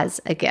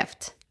has a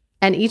gift,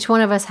 and each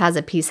one of us has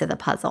a piece of the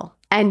puzzle.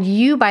 And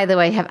you, by the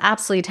way, have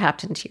absolutely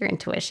tapped into your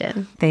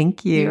intuition.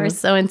 Thank you. You are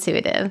so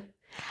intuitive.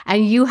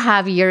 And you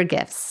have your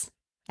gifts,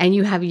 and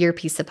you have your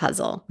piece of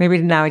puzzle. Maybe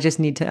now I just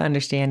need to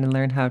understand and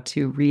learn how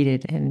to read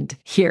it and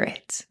hear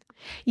it.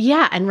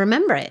 Yeah, and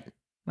remember it.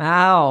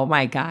 Oh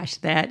my gosh,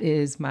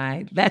 that's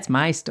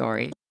my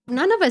story.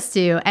 None of us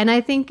do. And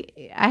I think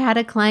I had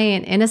a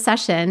client in a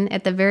session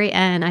at the very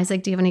end. I was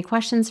like, do you have any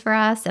questions for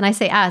us? And I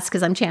say us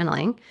because I'm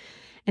channeling.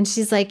 And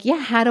she's like, yeah,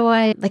 how do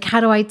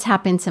I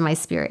tap into my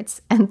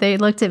spirits? And they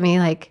looked at me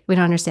like, we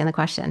don't understand the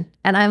question.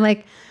 And I'm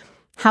like,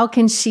 how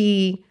can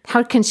she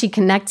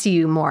connect to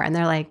you more? And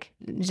they're like,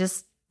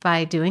 just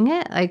by doing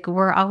it. Like,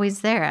 we're always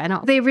there.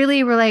 They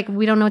really were like,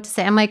 we don't know what to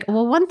say. I'm like,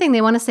 well, one thing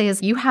they want to say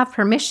is you have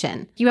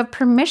permission. You have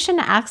permission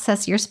to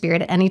access your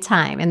spirit at any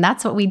time. And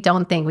that's what we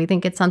don't think. We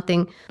think it's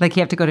something like you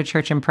have to go to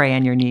church and pray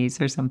on your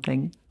knees or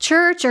something.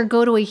 Church, or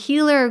go to a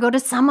healer, or go to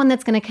someone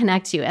that's going to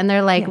connect you. And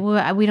they're like,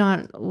 well, we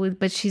don't,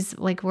 but she's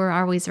like, we're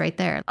always right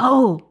there.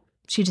 Oh,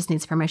 she just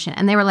needs permission.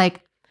 And they were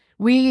like,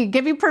 we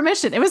give you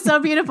permission. It was so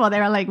beautiful. They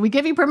were like, we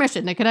give you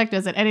permission to connect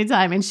us at any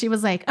time. And she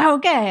was like,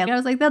 okay. And I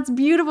was like, that's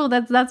beautiful.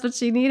 That's what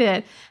she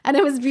needed. And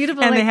it was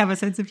beautiful. And they have a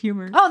sense of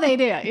humor. Oh, they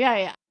do.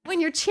 Yeah.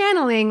 When you're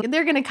channeling,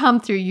 they're going to come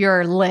through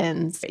your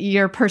lens.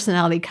 Your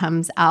personality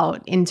comes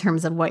out in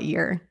terms of what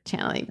you're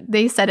channeling.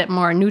 They said it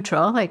more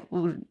neutral, like,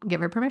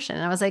 give her permission.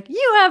 And I was like,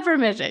 you have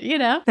permission,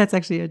 That's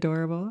actually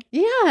adorable.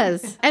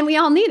 Yes. And we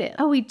all need it.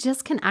 Oh, we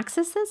just can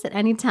access this at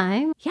any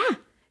time? Yeah.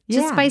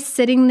 Just by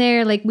sitting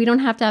there, like, we don't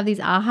have to have these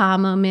aha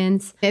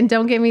moments. And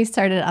don't get me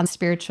started on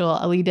spiritual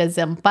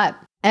elitism, but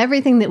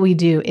everything that we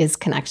do is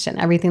connection.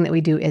 Everything that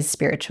we do is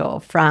spiritual,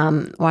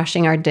 from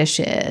washing our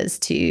dishes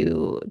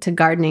to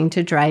gardening,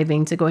 to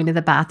driving, to going to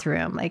the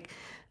bathroom. Like,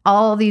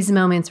 all these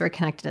moments we're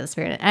connected to the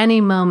spirit at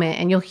any moment.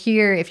 And you'll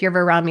hear, if you're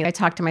ever around me, I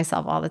talk to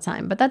myself all the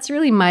time, but that's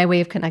really my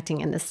way of connecting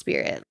in the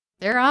spirit.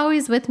 They're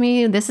always with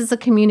me. This is a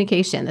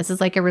communication. This is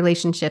like a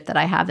relationship that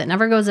I have that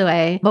never goes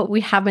away. But we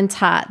have been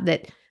taught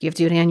that you have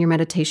to do it on your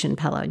meditation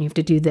pillow, and you have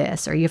to do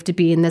this, or you have to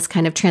be in this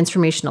kind of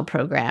transformational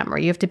program, or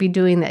you have to be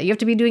doing that. You have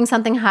to be doing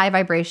something high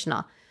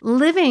vibrational.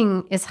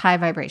 Living is high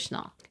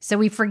vibrational. So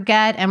we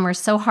forget, and we're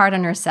so hard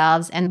on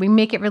ourselves, and we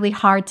make it really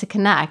hard to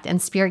connect. And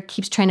spirit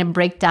keeps trying to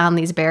break down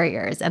these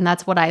barriers. And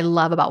that's what I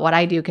love about what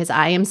I do, because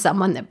I am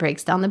someone that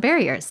breaks down the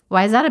barriers.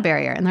 Why is that a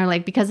barrier? And they're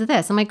like, because of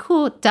this. I'm like,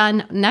 cool,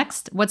 done.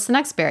 Next, what's the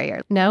next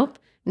barrier? Nope.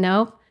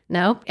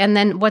 And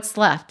then what's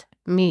left?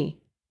 Me.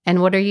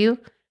 And what are you?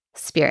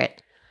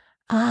 Spirit.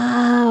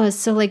 Oh,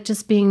 so like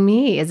just being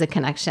me is a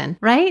connection,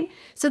 right?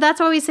 So that's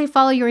why we say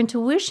follow your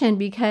intuition,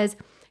 because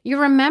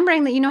you're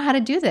remembering that you know how to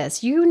do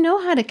this. You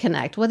know how to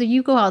connect, whether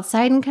you go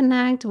outside and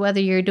connect, whether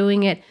you're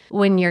doing it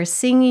when you're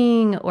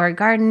singing or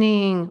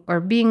gardening or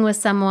being with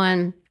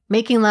someone,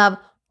 making love,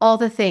 all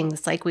the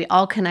things. Like, we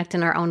all connect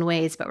in our own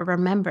ways, but we're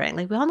remembering,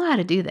 like, we all know how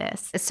to do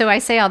this. So I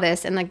say all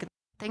this, and like,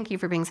 thank you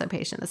for being so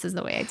patient. This is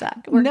the way I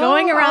talk. We're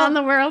going around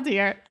the world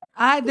here.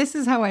 This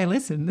is how I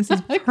listen. This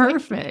is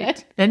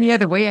perfect. Any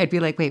other way, I'd be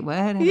like, wait, what?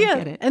 I don't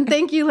get it. And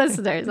thank you,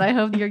 listeners. I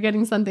hope you're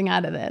getting something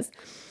out of this.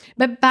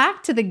 But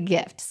back to the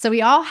gift. So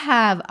we all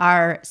have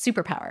our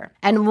superpower.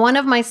 And one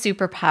of my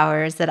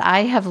superpowers that I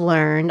have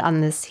learned on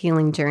this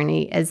healing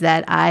journey is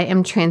that I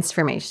am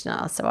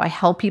transformational. So I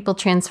help people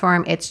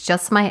transform. It's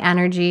just my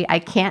energy. I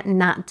can't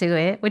not do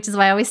it, which is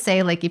why I always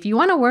say, like, if you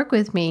want to work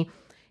with me,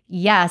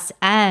 yes,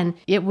 and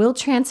it will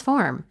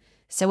transform.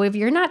 So if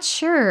you're not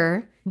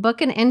sure,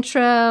 book an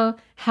intro,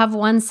 have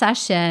one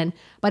session,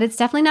 but it's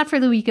definitely not for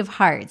the weak of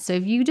heart. So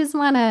if you just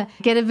want to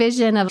get a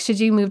vision of should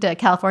you move to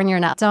California or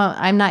not,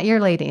 I'm not your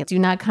lady. Do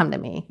not come to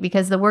me,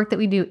 because the work that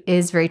we do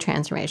is very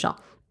transformational.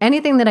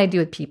 Anything that I do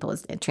with people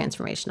is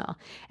transformational.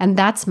 And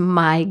that's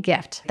my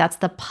gift. That's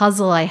the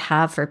puzzle I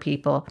have for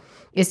people,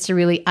 is to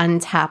really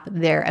untap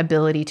their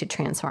ability to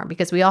transform,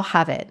 because we all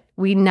have it.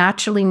 We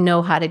naturally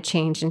know how to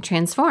change and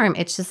transform.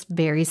 It's just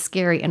very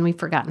scary, and we've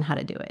forgotten how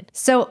to do it.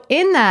 So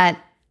in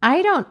that,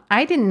 I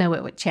didn't know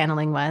what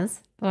channeling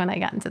was when I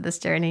got into this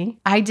journey.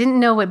 I didn't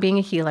know what being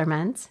a healer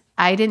meant.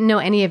 I didn't know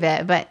any of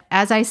it. But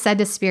as I said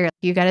to Spirit,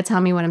 you got to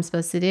tell me what I'm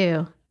supposed to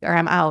do or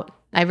I'm out.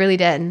 I really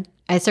did.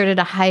 I started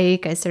to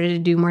hike. I started to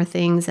do more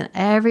things. And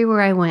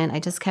everywhere I went, I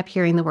just kept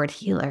hearing the word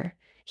healer.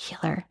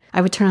 Healer. I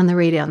would turn on the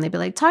radio and they'd be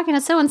like, talking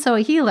to so-and-so,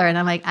 a healer. And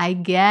I'm like, I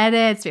get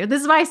it.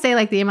 This is why I say,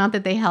 like, the amount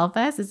that they help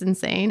us is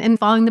insane. And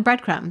following the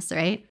breadcrumbs,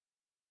 right?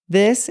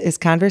 This is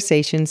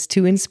Conversations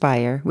to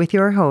Inspire with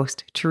your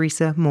host,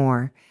 Teresa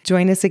Moore.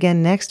 Join us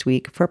again next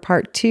week for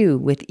part 2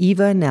 with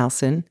Eva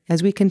Nelson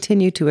as we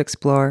continue to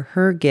explore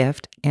her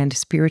gift and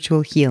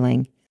spiritual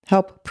healing.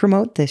 Help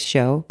promote this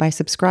show by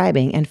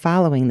subscribing and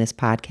following this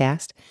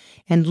podcast,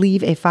 and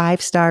leave a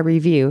 5-star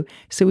review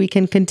so we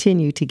can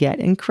continue to get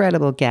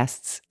incredible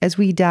guests as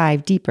we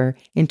dive deeper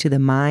into the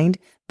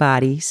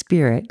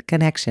mind-body-spirit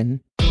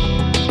connection.